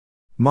prize.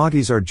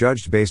 Magis are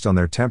judged based on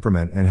their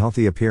temperament and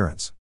healthy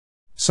appearance.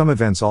 Some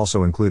events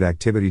also include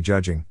activity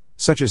judging,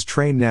 such as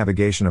trained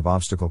navigation of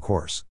obstacle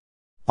course.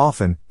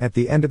 Often, at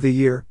the end of the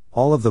year,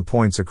 all of the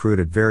points accrued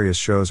at various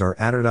shows are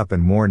added up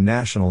and more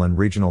national and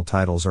regional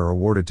titles are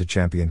awarded to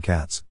champion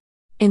cats.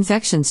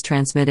 Infections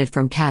transmitted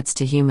from cats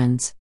to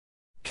humans.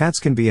 Cats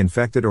can be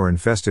infected or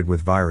infested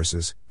with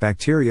viruses,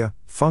 bacteria,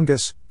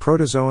 fungus,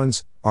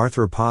 protozoans,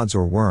 arthropods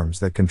or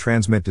worms that can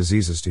transmit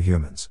diseases to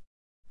humans.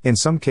 In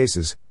some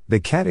cases, the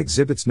cat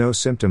exhibits no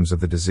symptoms of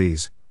the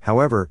disease,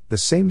 however, the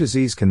same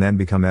disease can then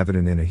become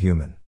evident in a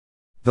human.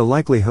 The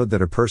likelihood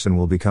that a person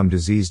will become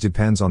diseased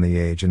depends on the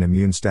age and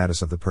immune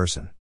status of the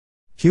person.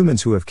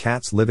 Humans who have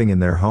cats living in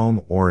their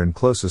home or in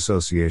close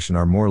association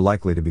are more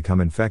likely to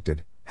become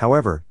infected.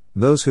 However,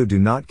 those who do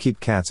not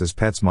keep cats as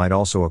pets might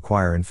also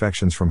acquire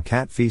infections from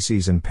cat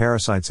feces and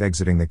parasites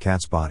exiting the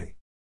cat's body.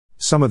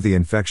 Some of the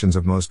infections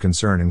of most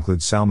concern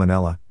include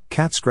Salmonella,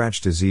 cat scratch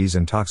disease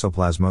and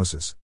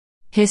toxoplasmosis.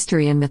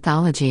 History and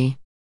mythology.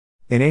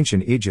 In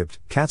ancient Egypt,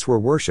 cats were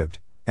worshipped,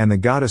 and the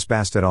goddess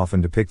Bastet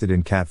often depicted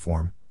in cat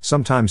form,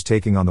 sometimes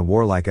taking on the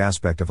warlike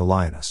aspect of a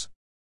lioness.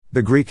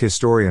 The Greek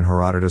historian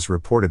Herodotus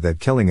reported that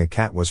killing a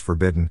cat was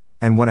forbidden,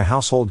 and when a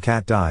household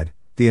cat died,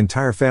 the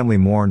entire family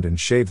mourned and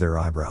shaved their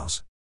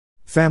eyebrows.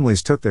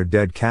 Families took their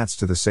dead cats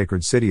to the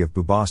sacred city of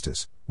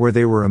Bubastis, where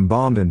they were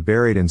embalmed and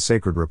buried in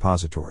sacred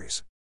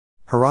repositories.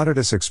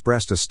 Herodotus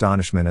expressed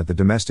astonishment at the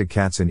domestic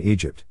cats in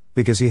Egypt,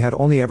 because he had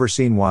only ever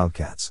seen wild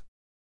cats.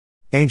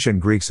 Ancient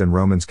Greeks and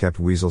Romans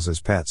kept weasels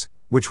as pets,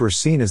 which were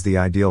seen as the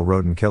ideal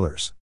rodent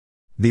killers.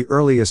 The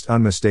earliest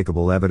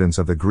unmistakable evidence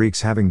of the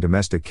Greeks having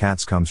domestic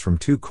cats comes from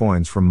two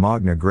coins from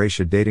Magna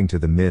Graecia dating to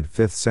the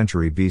mid-5th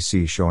century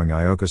BC showing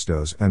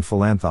Iokostos and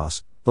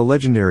Philanthos, the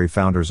legendary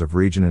founders of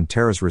Rhegion and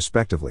Terras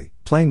respectively,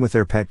 playing with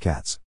their pet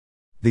cats.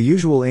 The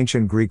usual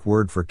ancient Greek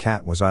word for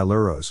cat was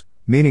ailuros,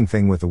 meaning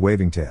thing with a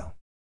waving tail.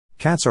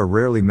 Cats are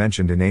rarely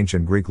mentioned in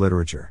ancient Greek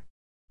literature.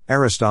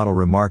 Aristotle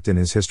remarked in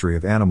his History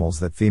of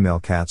Animals that female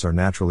cats are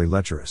naturally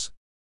lecherous.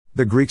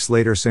 The Greeks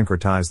later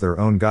syncretized their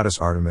own goddess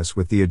Artemis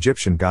with the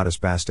Egyptian goddess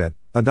Bastet,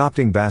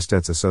 adopting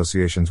Bastet's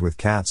associations with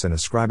cats and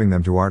ascribing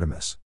them to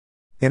Artemis.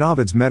 In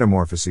Ovid's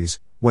Metamorphoses,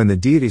 when the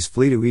deities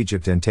flee to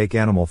Egypt and take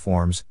animal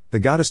forms, the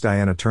goddess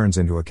Diana turns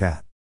into a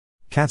cat.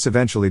 Cats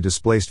eventually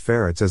displaced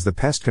ferrets as the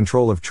pest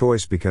control of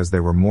choice because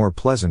they were more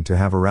pleasant to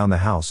have around the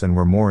house and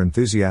were more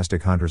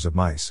enthusiastic hunters of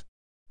mice.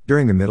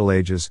 During the Middle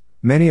Ages,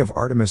 many of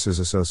Artemis's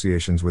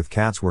associations with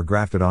cats were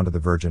grafted onto the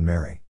Virgin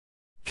Mary.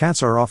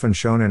 Cats are often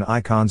shown in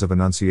icons of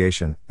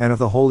Annunciation and of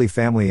the Holy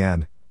Family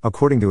and,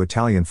 according to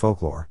Italian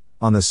folklore,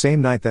 on the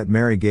same night that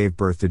Mary gave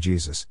birth to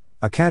Jesus,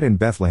 a cat in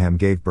Bethlehem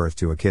gave birth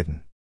to a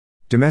kitten.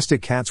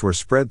 Domestic cats were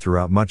spread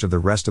throughout much of the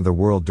rest of the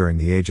world during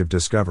the Age of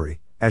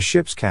Discovery, as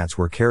ship's cats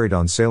were carried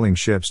on sailing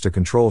ships to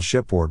control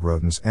shipboard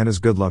rodents and as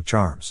good luck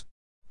charms.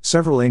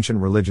 Several ancient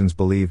religions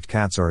believed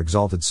cats are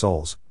exalted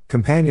souls,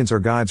 companions or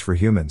guides for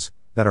humans,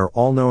 that are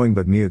all-knowing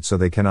but mute so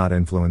they cannot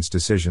influence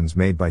decisions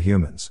made by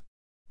humans.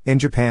 In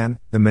Japan,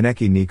 the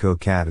Maneki Nikko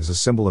cat is a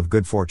symbol of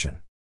good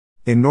fortune.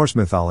 In Norse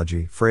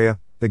mythology, Freya,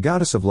 the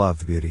goddess of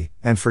love, beauty,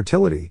 and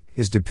fertility,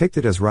 is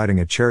depicted as riding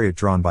a chariot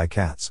drawn by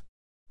cats.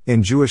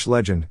 In Jewish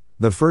legend,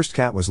 the first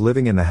cat was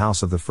living in the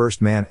house of the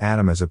first man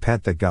Adam as a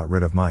pet that got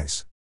rid of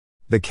mice.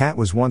 The cat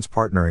was once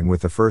partnering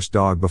with the first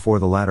dog before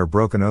the latter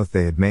broke an oath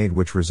they had made,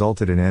 which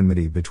resulted in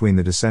enmity between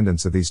the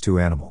descendants of these two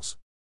animals.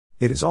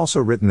 It is also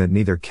written that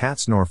neither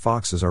cats nor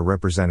foxes are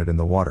represented in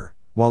the water,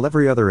 while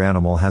every other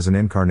animal has an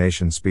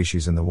incarnation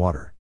species in the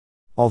water.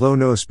 Although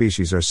no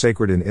species are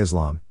sacred in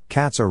Islam,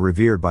 cats are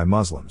revered by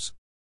Muslims.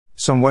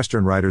 Some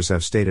Western writers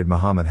have stated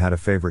Muhammad had a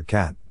favorite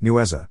cat,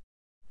 Nueza.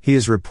 He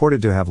is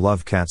reported to have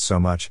loved cats so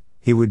much,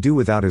 he would do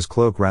without his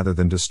cloak rather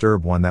than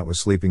disturb one that was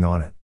sleeping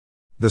on it.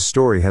 The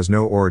story has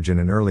no origin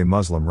in early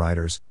Muslim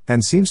writers,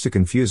 and seems to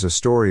confuse a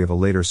story of a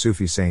later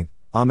Sufi saint,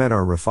 Ahmed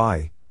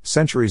ar-Rafai,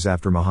 centuries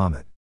after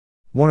Muhammad.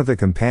 One of the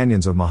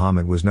companions of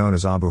Muhammad was known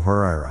as Abu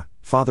Huraira,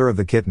 father of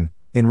the kitten,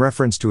 in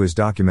reference to his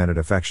documented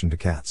affection to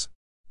cats.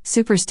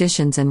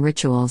 Superstitions and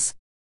rituals.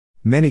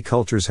 Many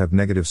cultures have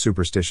negative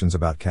superstitions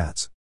about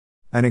cats.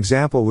 An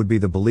example would be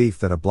the belief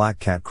that a black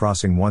cat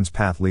crossing one's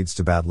path leads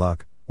to bad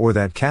luck, or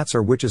that cats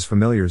are witches'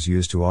 familiars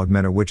used to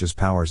augment a witch's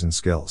powers and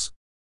skills.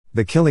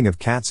 The killing of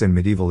cats in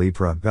medieval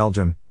Ypres,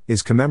 Belgium,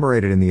 is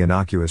commemorated in the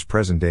innocuous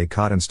present-day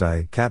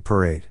Kotenstij cat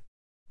parade.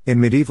 In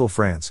medieval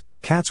France,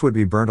 cats would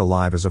be burnt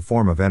alive as a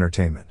form of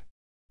entertainment.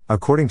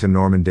 According to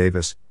Norman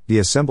Davis, the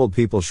assembled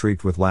people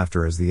shrieked with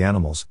laughter as the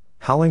animals,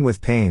 howling with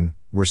pain,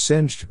 were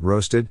singed,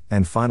 roasted,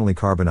 and finally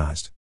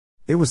carbonized.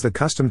 It was the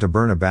custom to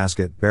burn a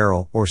basket,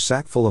 barrel, or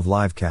sack full of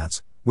live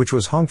cats, which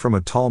was hung from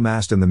a tall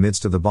mast in the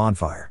midst of the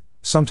bonfire.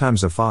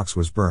 Sometimes a fox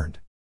was burned.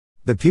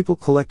 The people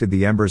collected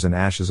the embers and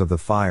ashes of the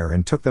fire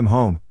and took them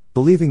home,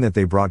 believing that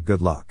they brought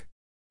good luck.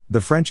 The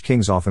French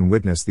kings often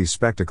witnessed these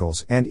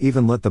spectacles and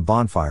even lit the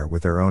bonfire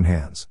with their own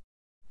hands.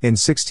 In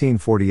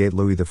 1648,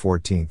 Louis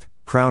XIV,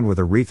 crowned with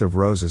a wreath of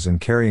roses and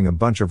carrying a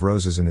bunch of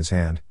roses in his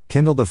hand,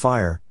 kindled a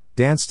fire,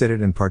 danced at it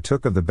and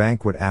partook of the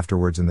banquet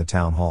afterwards in the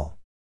town hall.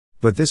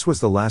 But this was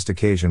the last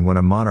occasion when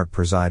a monarch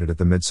presided at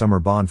the midsummer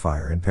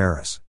bonfire in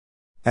Paris.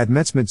 At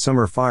Metz,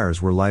 midsummer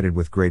fires were lighted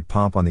with great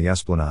pomp on the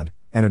esplanade,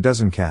 and a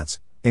dozen cats,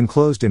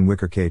 enclosed in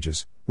wicker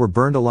cages, were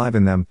burned alive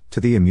in them,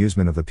 to the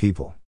amusement of the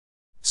people.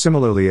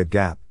 Similarly at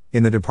Gap,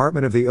 in the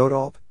department of the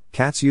Haute-Alpes,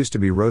 cats used to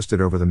be roasted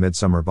over the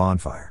midsummer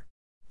bonfire.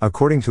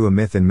 According to a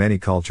myth in many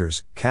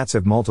cultures, cats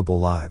have multiple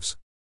lives.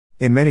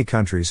 In many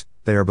countries,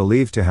 they are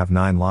believed to have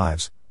 9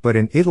 lives, but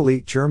in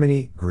Italy,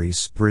 Germany,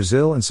 Greece,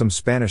 Brazil and some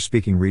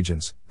Spanish-speaking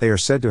regions, they are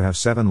said to have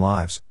 7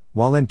 lives,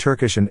 while in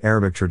Turkish and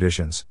Arabic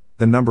traditions,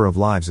 the number of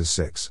lives is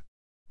 6.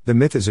 The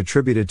myth is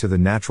attributed to the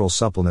natural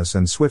suppleness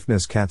and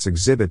swiftness cats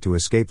exhibit to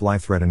escape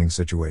life-threatening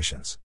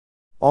situations.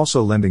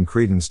 Also lending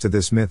credence to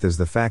this myth is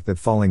the fact that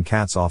falling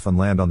cats often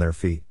land on their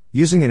feet,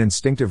 using an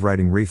instinctive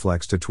righting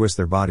reflex to twist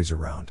their bodies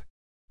around.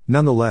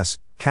 Nonetheless,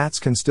 cats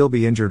can still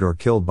be injured or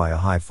killed by a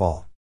high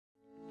fall.